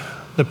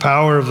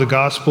power of the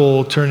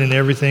gospel turning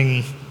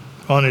everything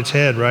on its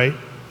head, right?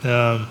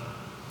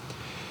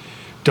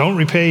 Don't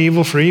repay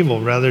evil for evil.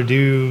 Rather,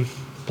 do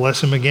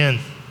bless him again.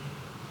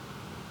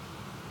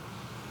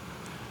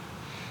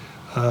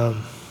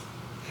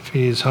 If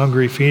he is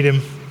hungry, feed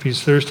him. If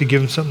he's thirsty,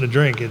 give him something to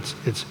drink.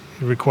 It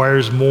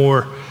requires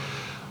more.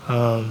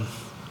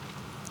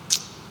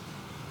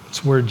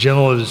 It's where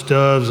gentle as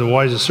doves and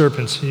wise as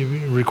serpents.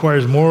 It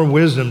requires more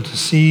wisdom to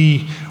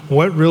see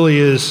what really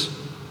is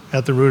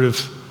at the root of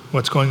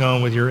what's going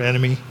on with your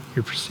enemy,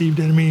 your perceived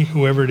enemy,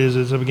 whoever it is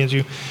that's up against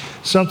you.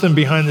 Something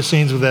behind the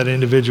scenes with that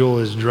individual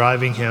is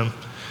driving him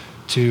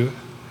to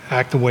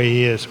act the way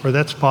he is. Or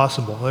that's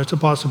possible. That's a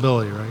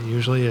possibility, right? It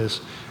usually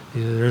is.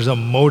 There's a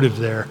motive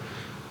there.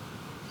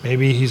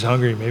 Maybe he's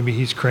hungry. Maybe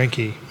he's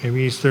cranky.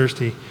 Maybe he's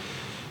thirsty.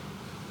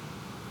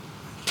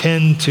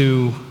 Tend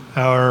to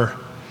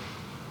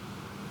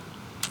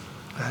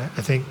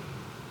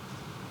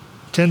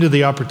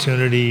the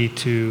opportunity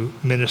to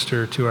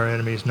minister to our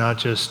enemies, not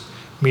just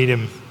meet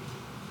him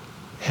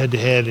head to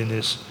head in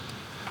his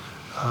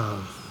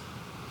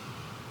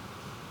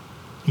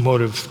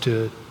motive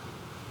to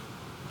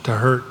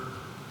hurt.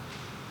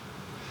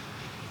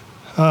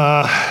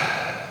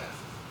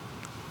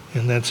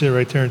 And that's it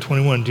right there in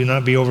 21. Do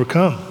not be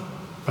overcome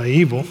by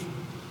evil.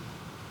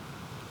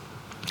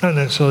 Not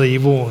necessarily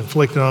evil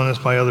inflicted on us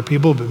by other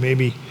people, but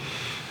maybe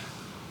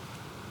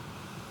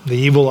the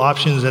evil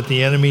options that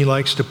the enemy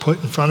likes to put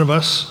in front of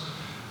us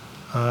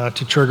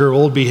to trigger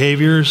old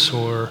behaviors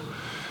or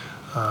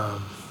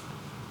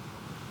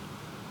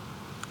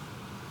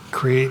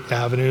create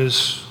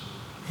avenues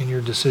in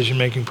your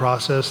decision-making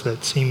process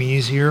that seem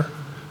easier.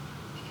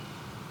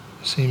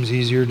 Seems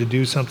easier to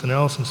do something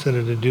else instead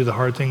of to do the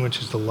hard thing, which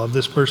is to love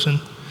this person.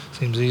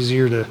 Seems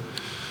easier to,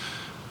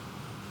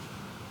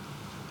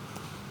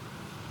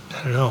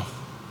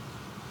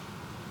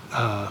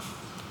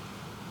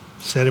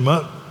 set him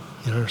up,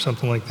 or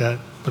something like that.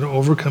 But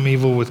overcome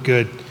evil with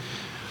good.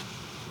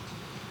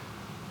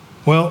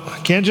 Well,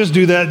 can't just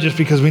do that just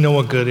because we know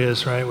what good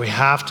is, right? We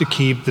have to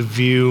keep the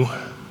view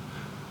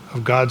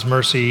of God's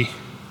mercy.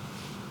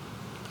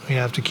 We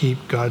have to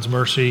keep God's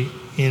mercy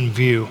in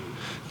view.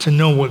 To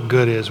know what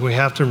good is, we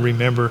have to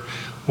remember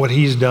what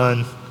he's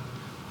done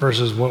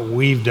versus what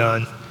we've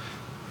done,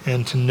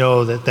 and to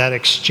know that that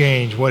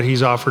exchange, what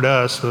he's offered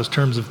us, those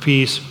terms of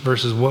peace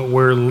versus what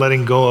we're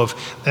letting go of,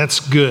 that's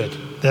good.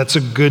 That's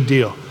a good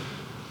deal.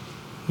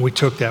 We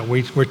took that.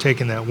 We're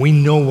taking that. We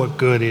know what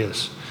good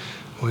is.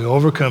 We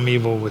overcome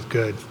evil with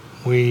good.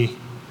 I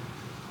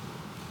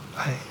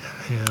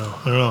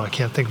don't know. I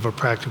can't think of a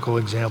practical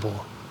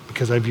example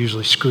because I've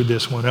usually screwed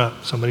this one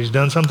up. Somebody's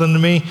done something to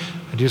me,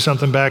 I do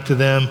something back to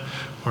them,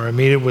 or I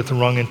meet it with the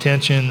wrong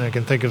intention. I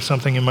can think of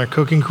something in my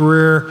cooking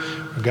career,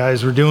 or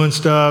guys were doing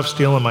stuff,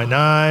 stealing my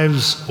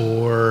knives,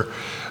 or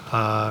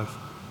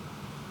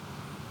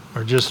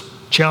just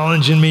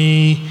challenging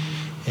me,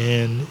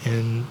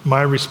 and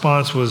my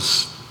response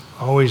was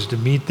always to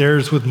meet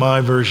theirs with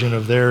my version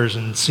of theirs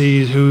and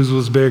see whose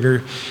was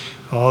bigger,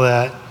 all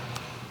that.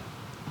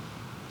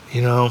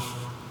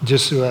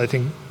 Just I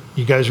think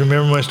you guys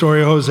remember my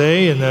story of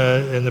Jose and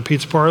the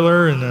pizza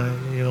parlor,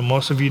 and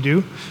most of you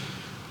do.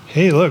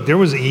 Hey, look, there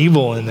was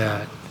evil in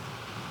that.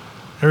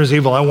 There was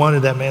evil. I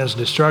wanted that man's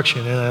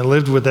destruction, and I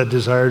lived with that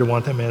desire to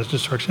want that man's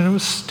destruction. It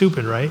was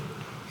stupid, right?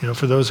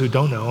 For those who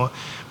don't know.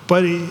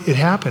 But it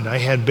happened. I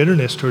had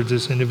bitterness towards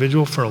this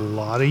individual for a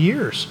lot of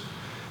years.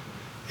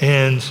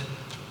 And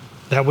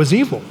that was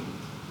evil.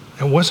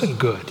 It wasn't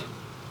good.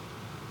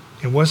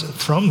 It wasn't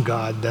from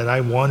God that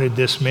I wanted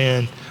this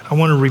man. I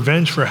wanted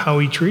revenge for how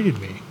he treated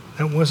me.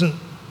 That wasn't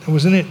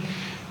it.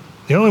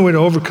 The only way to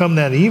overcome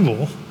that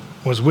evil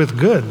was with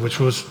good, which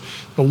was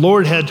the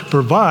Lord had to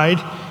provide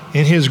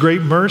in his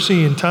great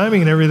mercy and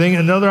timing and everything,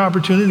 another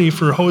opportunity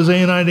for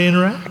Jose and I to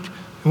interact.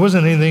 It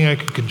wasn't anything I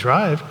could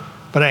contrive,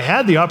 but I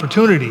had the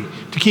opportunity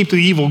to keep the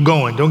evil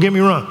going. Don't get me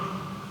wrong.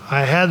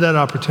 I had that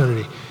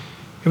opportunity.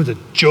 It was a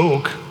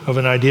joke of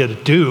an idea to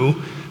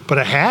do, but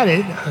I had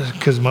it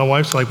because my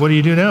wife's like, what do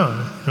you do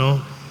now?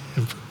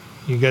 If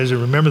you guys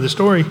remember the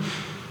story,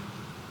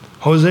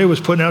 Jose was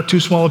putting out too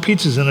small of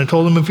pizzas, and I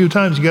told him a few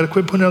times, you got to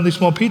quit putting out these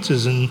small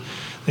pizzas, and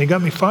they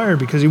got me fired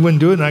because he wouldn't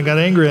do it, and I got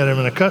angry at him,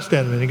 and I cussed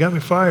at him, and he got me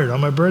fired on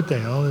my birthday,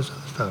 and all this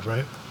other stuff,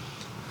 right?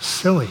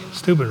 Silly,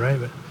 stupid, right?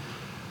 But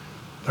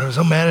I was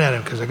so mad at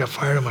him because I got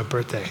fired on my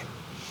birthday.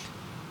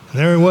 And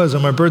there he was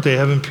on my birthday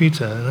having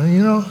pizza,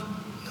 and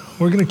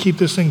we're going to keep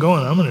this thing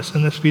going. I'm going to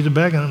send this pizza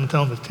back, and I'm going to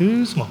tell him it's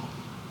too small.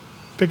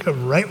 Pick up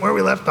right where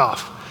we left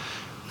off.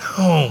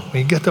 No,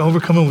 we got to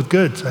overcome it with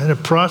good. So I had to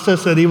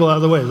process that evil out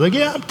of the way. I was like,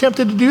 yeah, I'm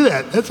tempted to do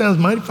that. That sounds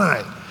mighty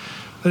fine.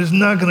 But it's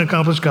not going to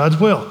accomplish God's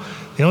will.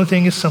 The only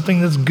thing is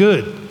something that's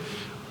good.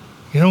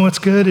 You know what's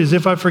good is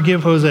if I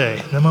forgive Jose.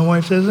 And then my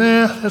wife says,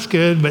 that's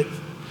good, but,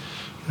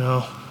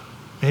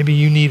 maybe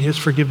you need his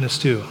forgiveness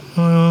too.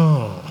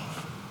 Oh,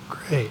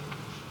 great.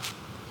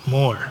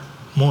 More.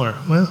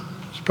 Well,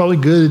 it's probably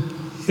good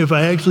if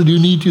I actually do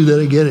need to that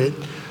I get it.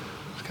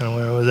 That's kind of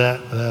where I was at.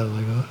 I was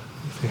like,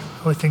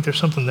 I think there's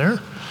something there.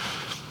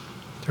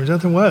 Turns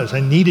out there was. I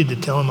needed to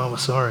tell him I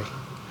was sorry.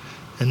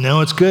 And now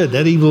it's good.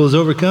 That evil is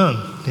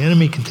overcome. The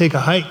enemy can take a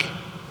hike.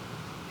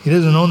 He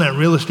doesn't own that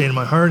real estate in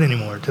my heart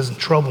anymore. It doesn't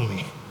trouble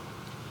me.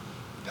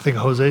 I think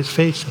of Jose's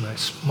face and I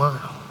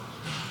smile.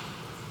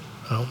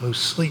 I don't lose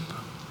sleep.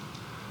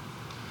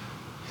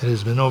 It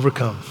has been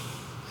overcome.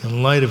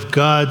 In light of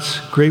God's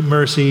great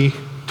mercy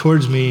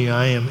towards me,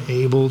 I am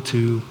able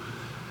to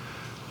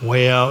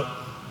weigh out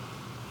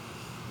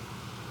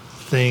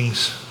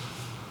things,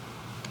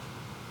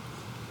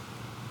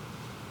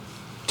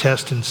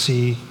 test and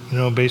see,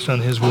 based on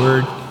his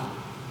word,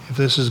 if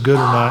this is good or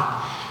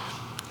not.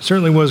 It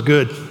certainly was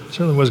good.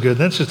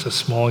 That's just a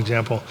small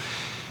example.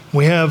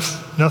 We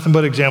have nothing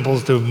but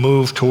examples to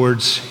move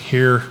towards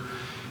here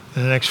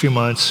in the next few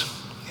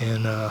months,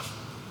 and I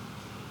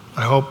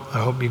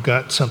hope you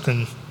got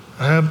something.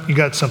 I hope you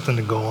got something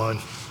to go on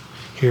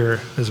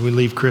here as we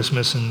leave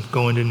Christmas and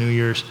go into New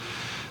Year's.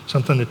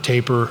 Something to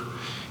taper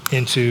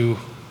into.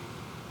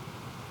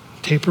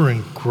 Taper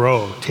and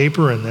grow.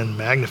 Taper and then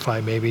magnify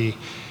maybe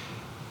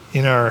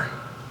in our,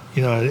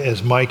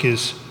 as Mike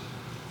is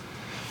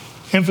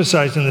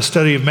emphasized in the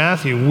study of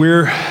Matthew,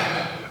 we're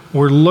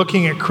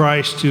looking at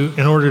Christ in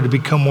order to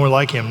become more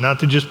like him,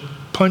 not to just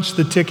punch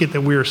the ticket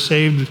that we are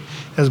saved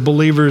as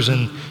believers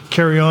and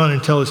carry on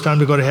until it's time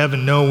to go to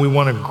heaven. No, we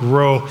want to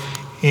grow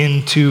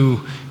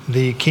into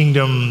the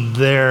kingdom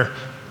there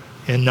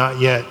and not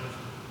yet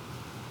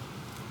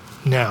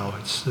now.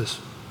 It's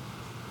this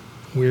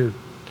weird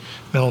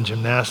mental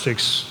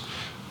gymnastics,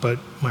 but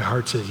my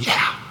heart says,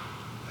 yeah.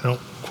 I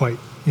don't quite,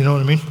 you know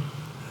what I mean?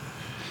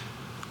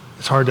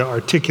 It's hard to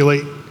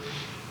articulate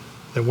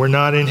that we're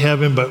not in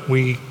heaven, but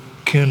we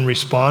can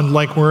respond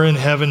like we're in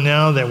heaven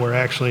now, that we're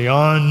actually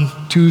on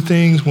two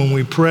things. When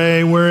we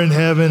pray, we're in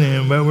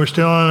heaven, but we're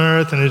still on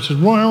earth, and it's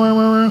just,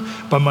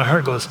 but my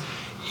heart goes,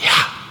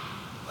 yeah,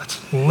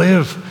 let's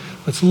live.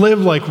 Let's live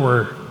like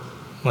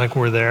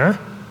we're there,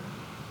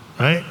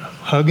 right?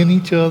 Hugging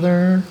each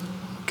other.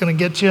 Gonna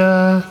get you,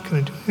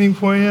 gonna do anything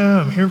for you,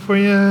 I'm here for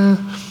you.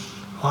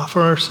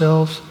 Offer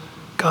ourselves.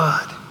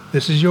 God,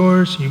 this is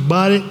yours, you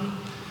bought it.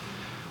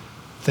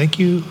 Thank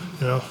you.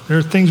 There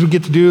are things we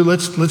get to do.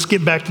 Let's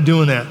get back to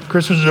doing that.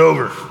 Christmas is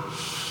over.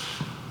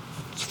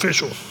 It's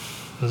official.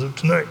 As of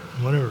tonight,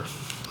 whatever.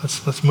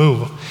 Let's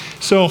move.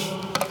 So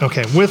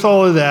Okay, with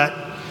all of that,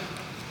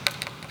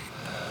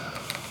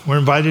 we're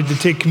invited to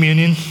take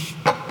communion.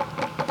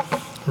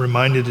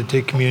 Reminded to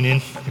take communion.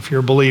 If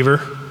you're a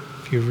believer,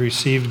 if you've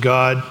received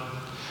God's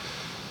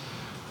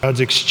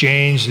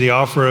exchange, the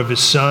offer of his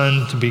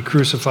Son to be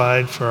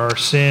crucified for our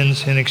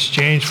sins, in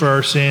exchange for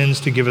our sins,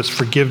 to give us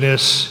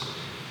forgiveness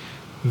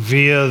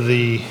via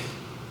the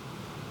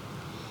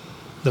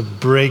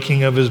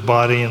breaking of his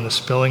body and the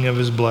spilling of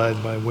his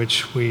blood, by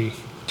which we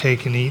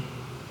take and eat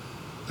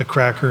the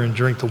cracker and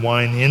drink the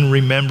wine in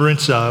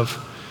remembrance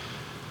of,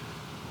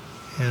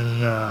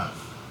 and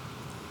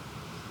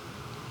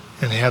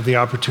have the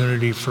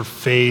opportunity for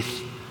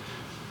faith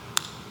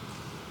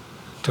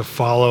to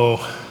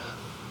follow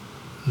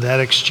that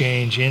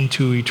exchange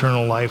into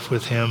eternal life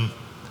with him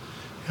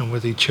and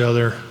with each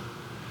other.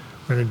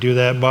 We're going to do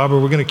that. Bob, are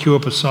we going to cue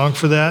up a song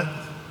for that?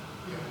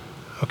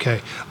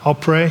 Okay, I'll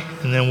pray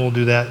and then we'll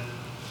do that.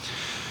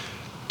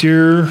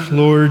 Dear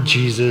Lord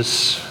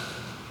Jesus,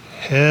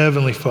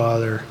 Heavenly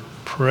Father,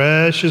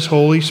 precious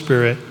Holy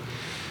Spirit,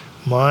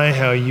 my,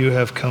 how you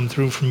have come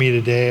through for me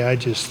today. I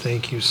just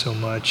thank you so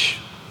much.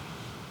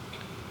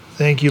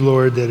 Thank you,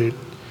 Lord, that it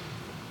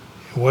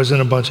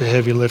wasn't a bunch of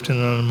heavy lifting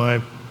on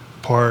my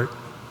part.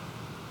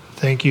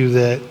 Thank you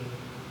that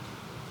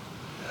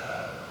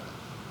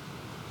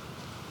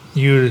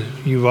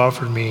you've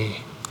offered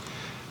me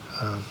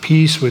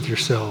peace with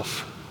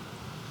yourself.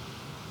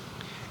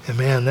 And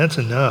man, that's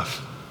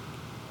enough.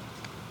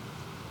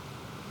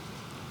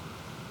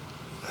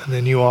 And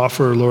then you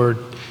offer, Lord,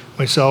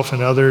 myself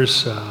and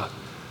others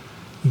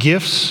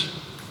gifts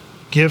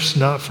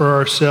not for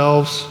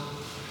ourselves,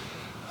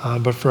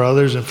 but for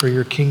others and for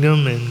your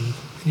kingdom. And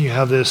you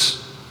have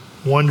this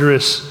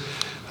wondrous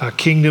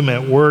kingdom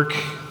at work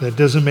that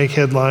doesn't make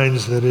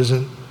headlines, that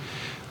isn't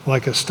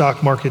like a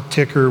stock market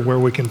ticker where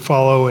we can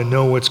follow and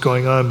know what's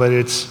going on, but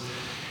it's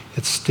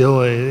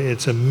still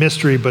it's a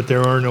mystery, but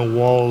there are no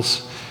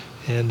walls.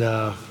 And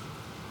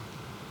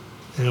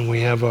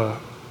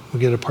we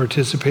get to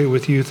participate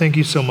with you. Thank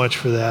you so much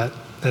for that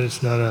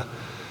it's not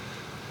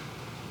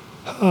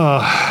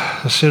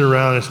a sit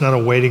around, it's not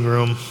a waiting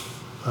room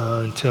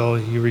until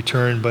you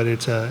return, but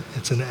it's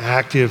an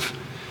active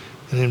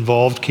and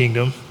involved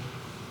kingdom,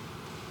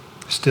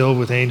 still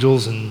with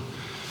angels and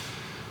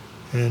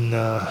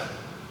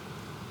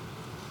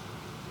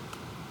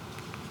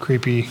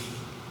creepy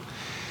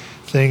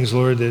things,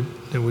 Lord,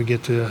 that we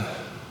get to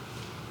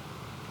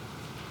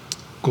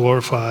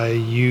glorify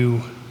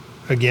you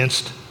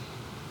against.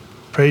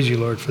 Praise you,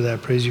 Lord, for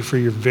that. Praise you for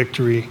your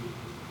victory.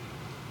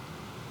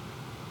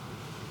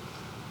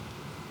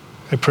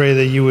 I pray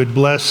that you would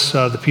bless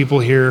the people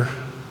here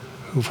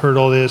who've heard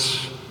all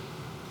this,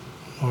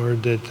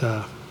 Lord,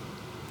 that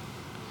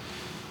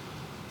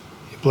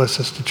you bless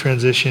us to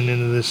transition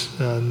into this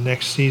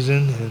next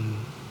season, and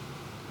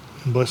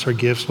bless our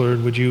gifts,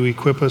 Lord. Would you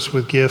equip us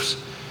with gifts,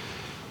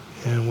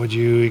 and would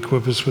you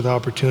equip us with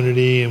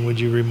opportunity, and would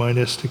you remind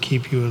us to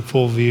keep you in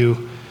full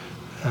view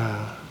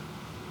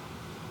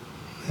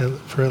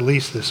for at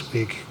least this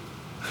week.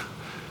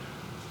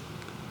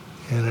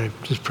 And I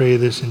just pray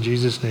this in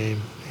Jesus' name.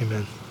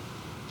 Amen.